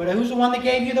 but who's the one that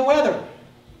gave you the weather?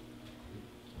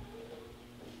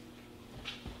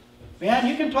 Man,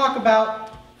 you can talk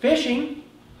about fishing,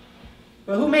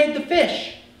 but who made the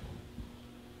fish?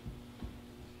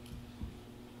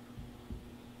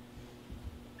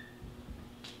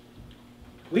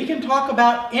 We can talk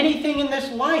about anything in this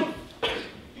life,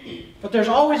 but there's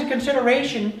always a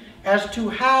consideration as to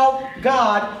how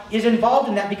God is involved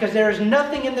in that, because there is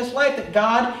nothing in this life that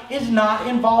God is not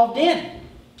involved in.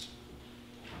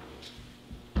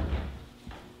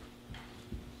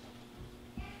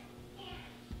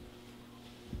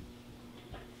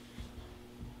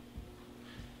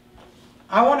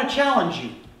 I want to challenge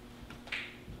you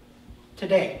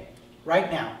today,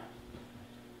 right now.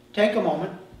 Take a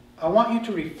moment. I want you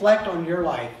to reflect on your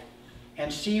life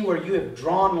and see where you have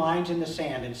drawn lines in the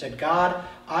sand and said, "God,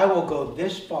 I will go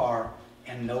this far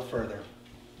and no further.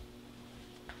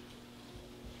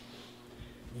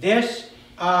 This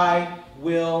I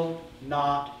will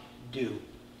not do."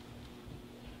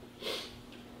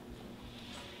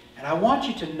 And I want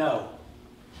you to know,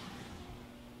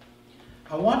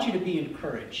 I want you to be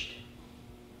encouraged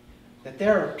that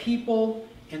there are people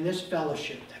in this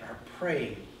fellowship that are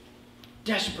praying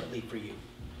desperately for you.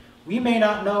 We may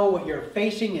not know what you're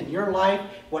facing in your life,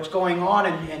 what's going on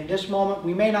in this moment.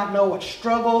 We may not know what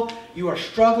struggle you are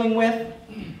struggling with,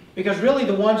 because really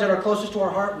the ones that are closest to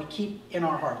our heart, we keep in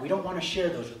our heart. We don't want to share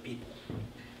those with people.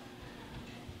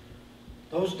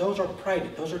 Those are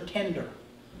private. Those are tender.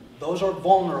 Those are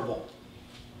vulnerable.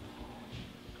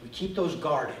 We keep those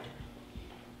guarded.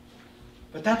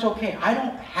 But that's okay. I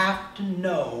don't have to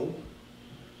know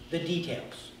the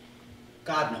details.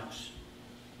 God knows.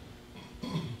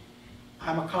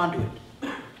 I'm a conduit.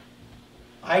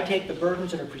 I take the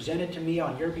burdens that are presented to me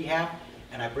on your behalf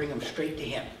and I bring them straight to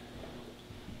Him.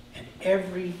 And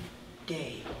every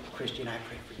day, Christy and I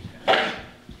pray for you guys.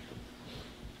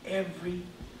 Every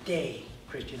day,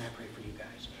 Christy and I pray for you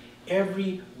guys.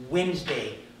 Every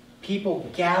Wednesday, people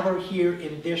gather here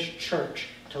in this church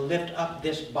to lift up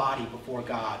this body before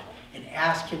God and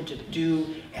ask Him to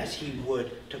do as He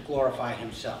would to glorify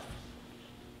Himself.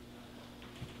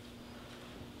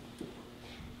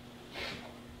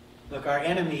 Look, our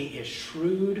enemy is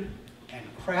shrewd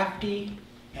and crafty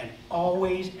and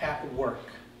always at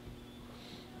work.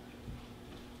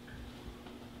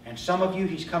 And some of you,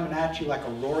 he's coming at you like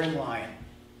a roaring lion.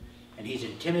 And he's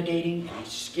intimidating, and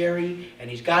he's scary, and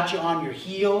he's got you on your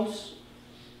heels.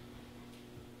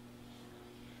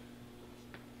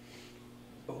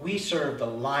 But we serve the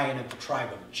Lion of the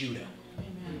tribe of Judah.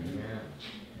 Amen.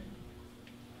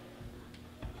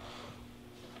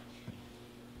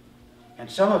 And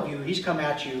some of you, he's come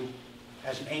at you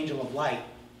as an angel of light.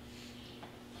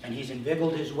 And he's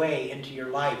inveigled his way into your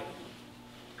life.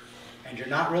 And you're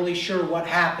not really sure what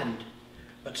happened,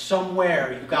 but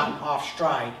somewhere you've gotten off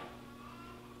stride.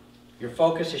 Your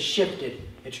focus has shifted.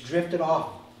 It's drifted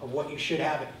off of what you should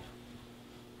have it.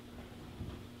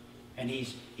 And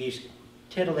he's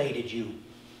titillated you.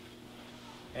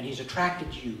 And he's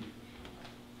attracted you.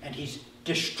 And he's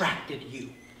distracted you.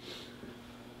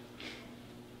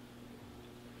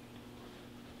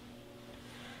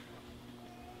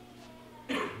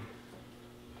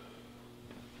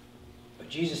 But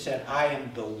Jesus said, I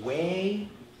am the way,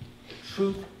 the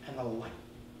truth, and the light.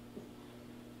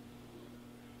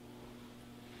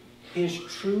 His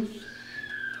truth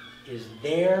is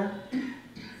there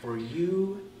for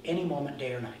you any moment,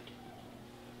 day or night.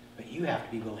 But you have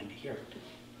to be willing to hear it.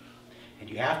 And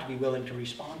you have to be willing to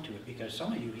respond to it, because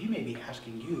some of you, he may be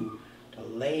asking you to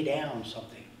lay down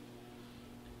something.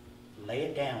 Lay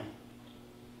it down.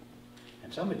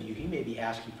 And some of you, he may be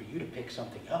asking for you to pick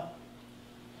something up.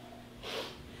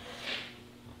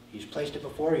 He's placed it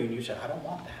before you and you said, I don't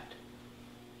want that.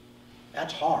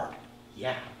 That's hard.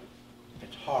 Yeah,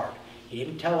 it's hard. He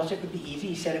didn't tell us it would be easy.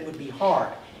 He said it would be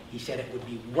hard. He said it would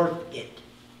be worth it.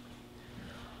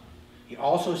 He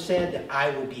also said that I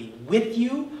will be with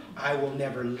you. I will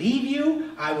never leave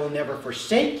you. I will never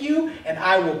forsake you. And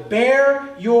I will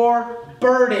bear your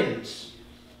burdens.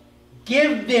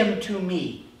 Give them to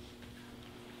me.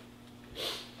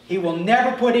 He will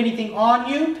never put anything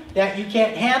on you that you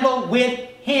can't handle with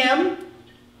him.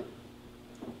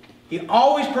 He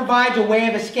always provides a way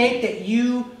of escape that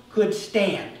you could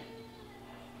stand.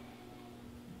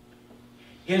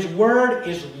 His word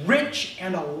is rich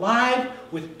and alive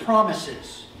with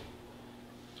promises.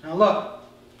 Now look,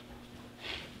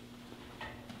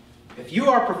 if you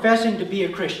are professing to be a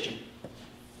Christian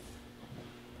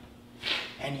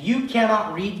and you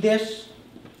cannot read this,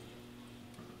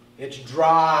 it's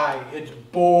dry, it's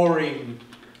boring,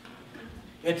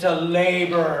 it's a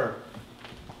labor,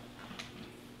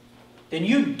 then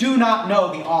you do not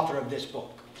know the author of this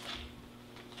book.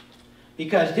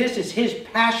 Because this is his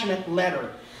passionate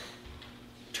letter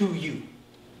to you,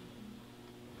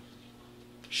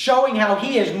 showing how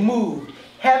he has moved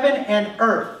heaven and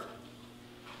earth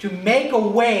to make a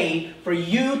way for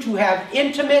you to have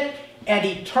intimate and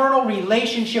eternal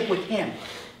relationship with him.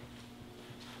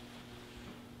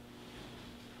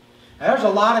 Now, there's a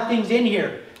lot of things in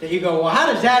here that you go, well,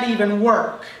 how does that even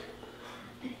work?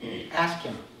 Ask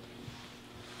him.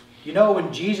 You know,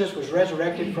 when Jesus was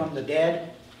resurrected from the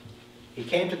dead, he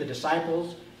came to the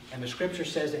disciples, and the scripture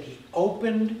says that he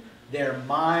opened their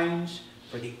minds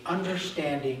for the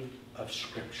understanding of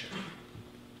Scripture.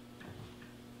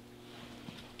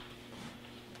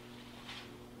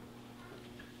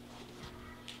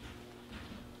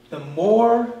 The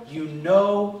more you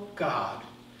know God,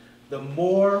 the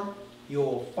more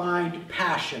you'll find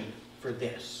passion for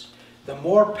this. The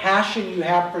more passion you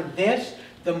have for this,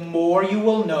 the more you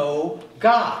will know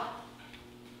God.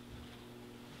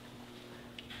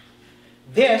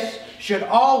 This should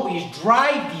always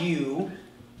drive you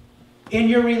in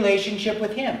your relationship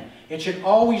with him. It should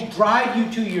always drive you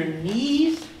to your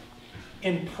knees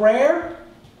in prayer,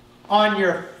 on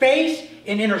your face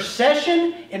in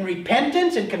intercession, in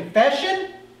repentance and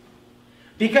confession.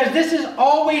 Because this is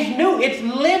always new. It's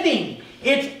living.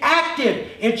 It's active.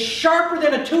 It's sharper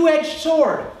than a two-edged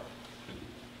sword.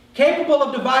 Capable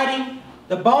of dividing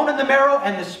the bone and the marrow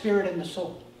and the spirit and the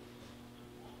soul.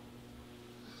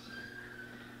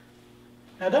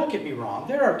 Now don't get me wrong.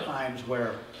 There are times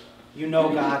where you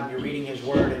know God and you're reading his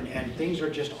word and things are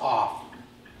just off.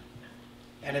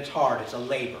 And it's hard. It's a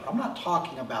labor. I'm not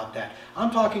talking about that.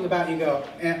 I'm talking about you go,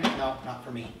 no, not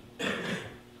for me.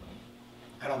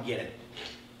 I don't get it.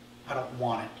 I don't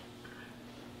want it.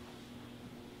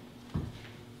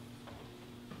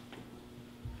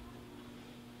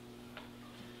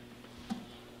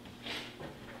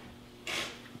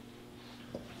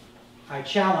 I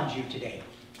challenge you today.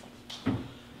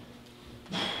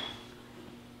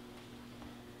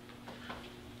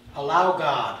 Allow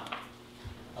God,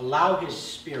 allow his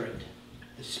Spirit,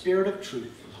 the Spirit of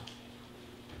truth,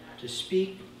 to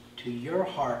speak to your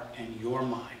heart and your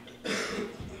mind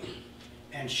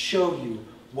and show you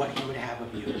what he would have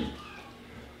of you.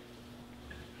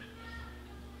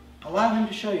 Allow him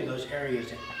to show you those areas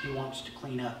that he wants to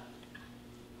clean up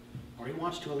or he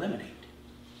wants to eliminate.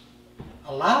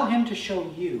 Allow him to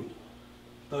show you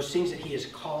those things that he is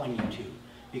calling you to,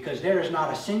 because there is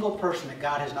not a single person that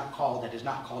God has not called that is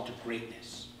not called to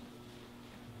greatness.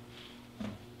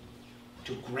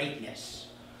 To greatness.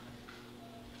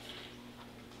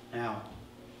 Now,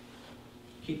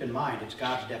 keep in mind, it's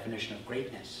God's definition of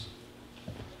greatness.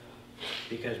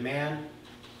 Because man,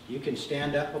 you can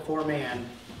stand up before man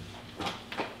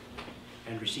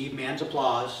and receive man's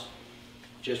applause,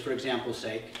 just for example's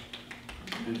sake.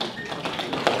 If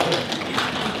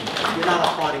you're not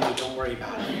applauding me, don't worry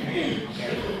about it.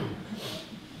 Okay?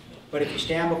 But if you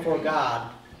stand before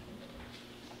God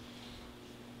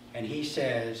and he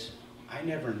says, I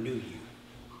never knew you.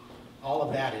 All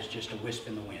of that is just a wisp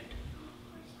in the wind.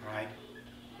 All right?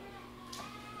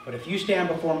 But if you stand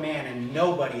before man and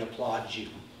nobody applauds you,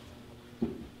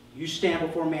 you stand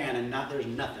before man and there's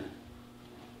nothing.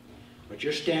 But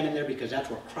you're standing there because that's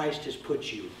where Christ has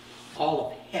put you. All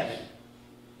of heaven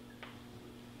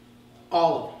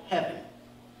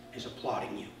is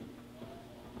applauding you.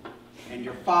 And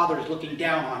your Father is looking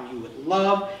down on you with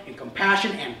love and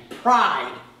compassion and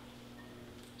pride,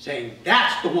 saying,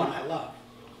 that's the one I love.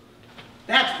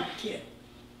 That's my kid.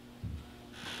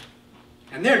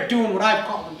 And they're doing what I've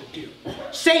called them to do.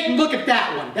 Satan, look at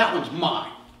that one. That one's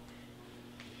mine.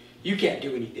 You can't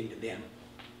do anything to them.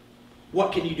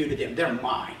 What can you do to them? They're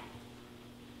mine.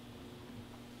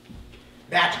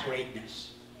 That's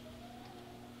greatness.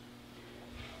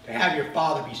 To have your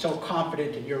Father be so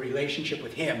confident in your relationship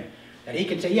with him that he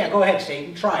can say, yeah, go ahead,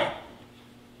 Satan, try it.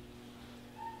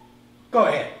 Go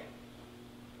ahead.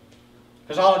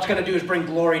 Because all it's going to do is bring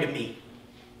glory to me.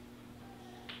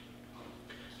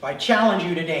 So I challenge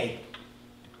you today,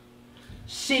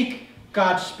 seek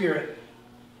God's Spirit.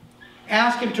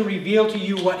 Ask him to reveal to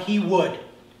you what he would.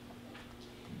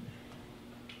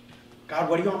 God,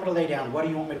 what do you want me to lay down? What do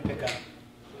you want me to pick up?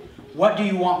 What do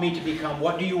you want me to become?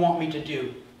 What do you want me to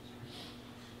do?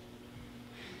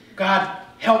 God,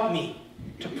 help me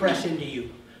to press into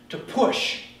you, to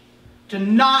push, to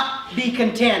not be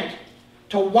content,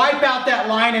 to wipe out that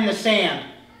line in the sand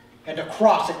and to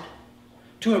cross it,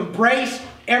 to embrace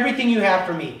everything you have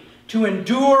for me, to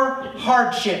endure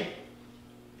hardship,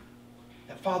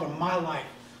 that, Father, my life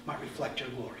might reflect your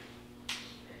glory.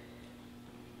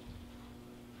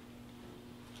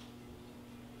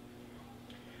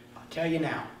 I'll tell you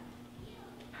now,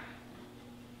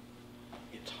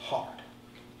 it's hard.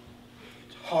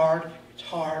 It's hard, it's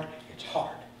hard, it's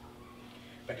hard.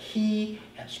 But he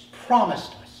has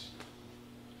promised us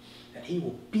that he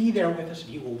will be there with us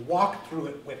and he will walk through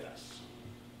it with us.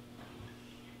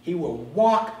 He will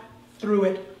walk through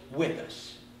it with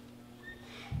us.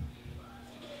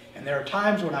 And there are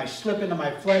times when I slip into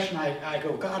my flesh and I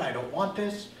go, God, I don't want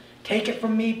this. Take it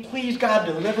from me. Please, God,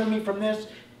 deliver me from this.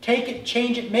 Take it,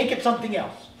 change it, make it something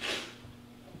else.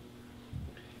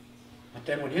 But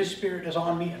then when his Spirit is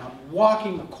on me and I'm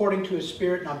walking according to his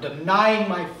Spirit and I'm denying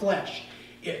my flesh,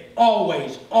 it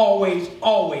always, always,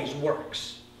 always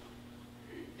works.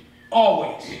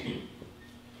 Always.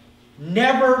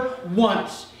 Never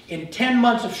once in 10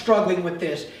 months of struggling with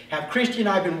this have Christy and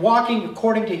I been walking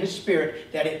according to his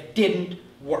Spirit that it didn't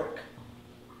work.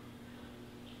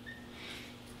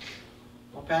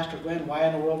 Well, Pastor Glenn, why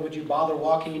in the world would you bother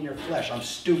walking in your flesh? I'm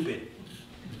stupid.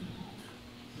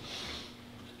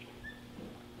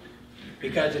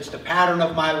 Because it's the pattern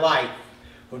of my life.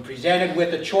 When presented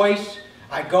with a choice,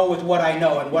 I go with what I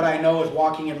know, and what I know is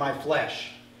walking in my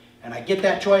flesh. And I get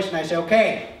that choice and I say,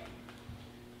 okay,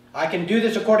 I can do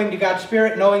this according to God's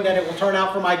Spirit, knowing that it will turn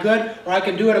out for my good, or I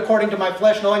can do it according to my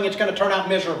flesh, knowing it's going to turn out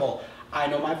miserable. I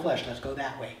know my flesh, let's go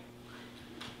that way.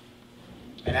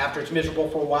 And after it's miserable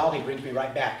for a while, he brings me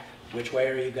right back. Which way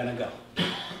are you going to go?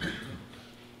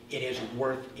 It is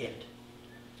worth it.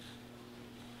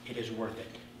 It is worth it.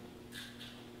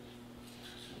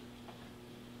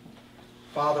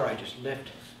 Father, I just lift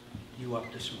you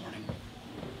up this morning.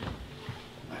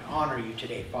 I honor you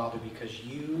today, Father, because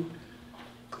you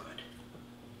are good.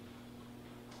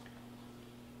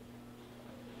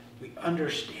 We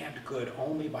understand good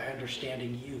only by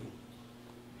understanding you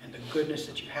and the goodness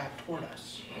that you have toward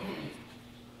us.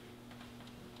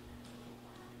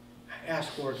 I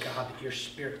ask, Lord God, that your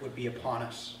Spirit would be upon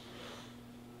us.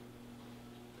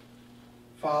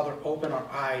 Father, open our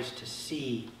eyes to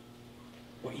see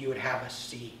what you would have us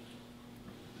see.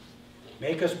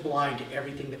 Make us blind to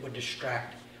everything that would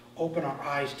distract. Open our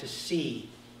eyes to see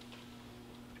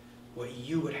what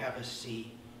you would have us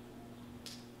see.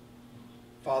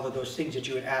 Father, those things that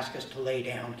you would ask us to lay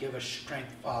down, give us strength,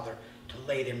 Father, to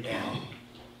lay them down.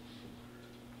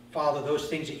 Father, those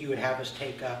things that you would have us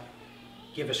take up,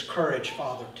 give us courage,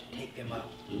 Father, to take them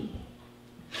up.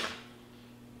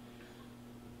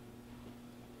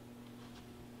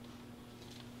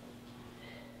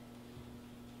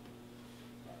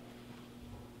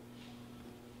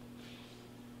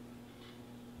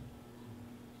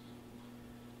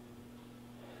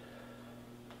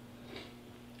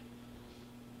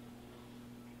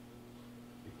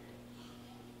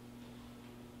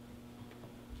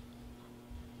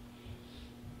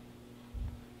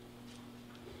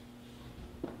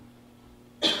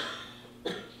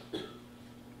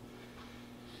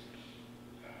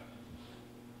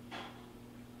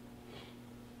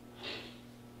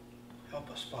 Help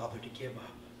us, Father, to give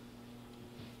up.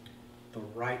 the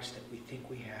rights that we think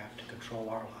we have to control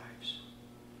our lives.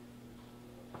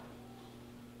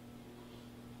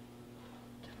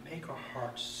 To make our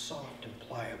hearts soft and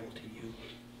pliable to you,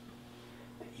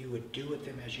 that you would do with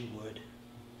them as you would.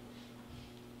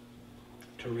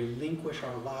 To relinquish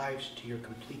our lives to your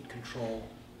complete control.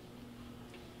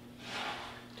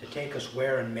 To take us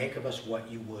where and make of us what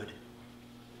you would.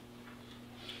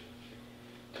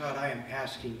 God, I am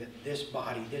asking that this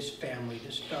body, this family,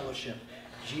 this fellowship,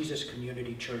 Jesus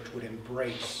Community Church would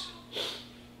embrace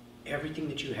everything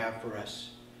that you have for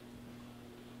us,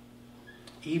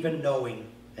 even knowing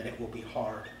that it will be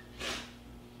hard.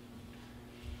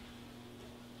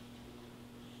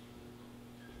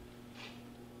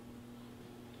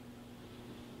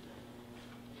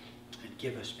 And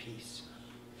give us peace.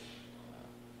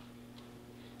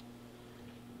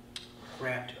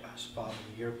 Grant to us, Father,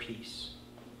 your peace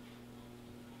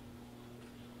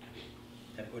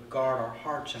that would guard our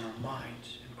hearts and our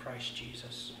minds in Christ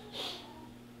Jesus.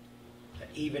 That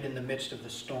even in the midst of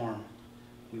the storm,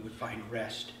 we would find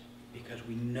rest because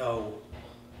we know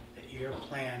that your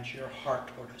plans, your heart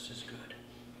toward us is good.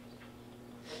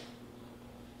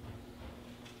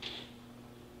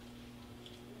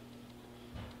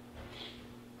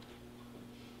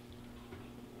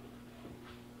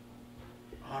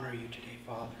 Honor you today,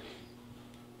 Father.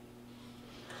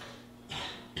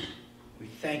 We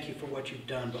thank you for what you've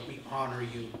done, but we honor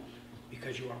you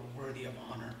because you are worthy of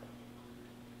honor.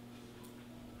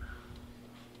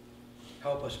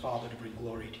 Help us, Father, to bring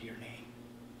glory to your name.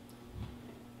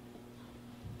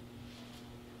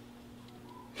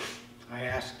 I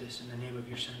ask this in the name of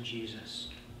your Son, Jesus.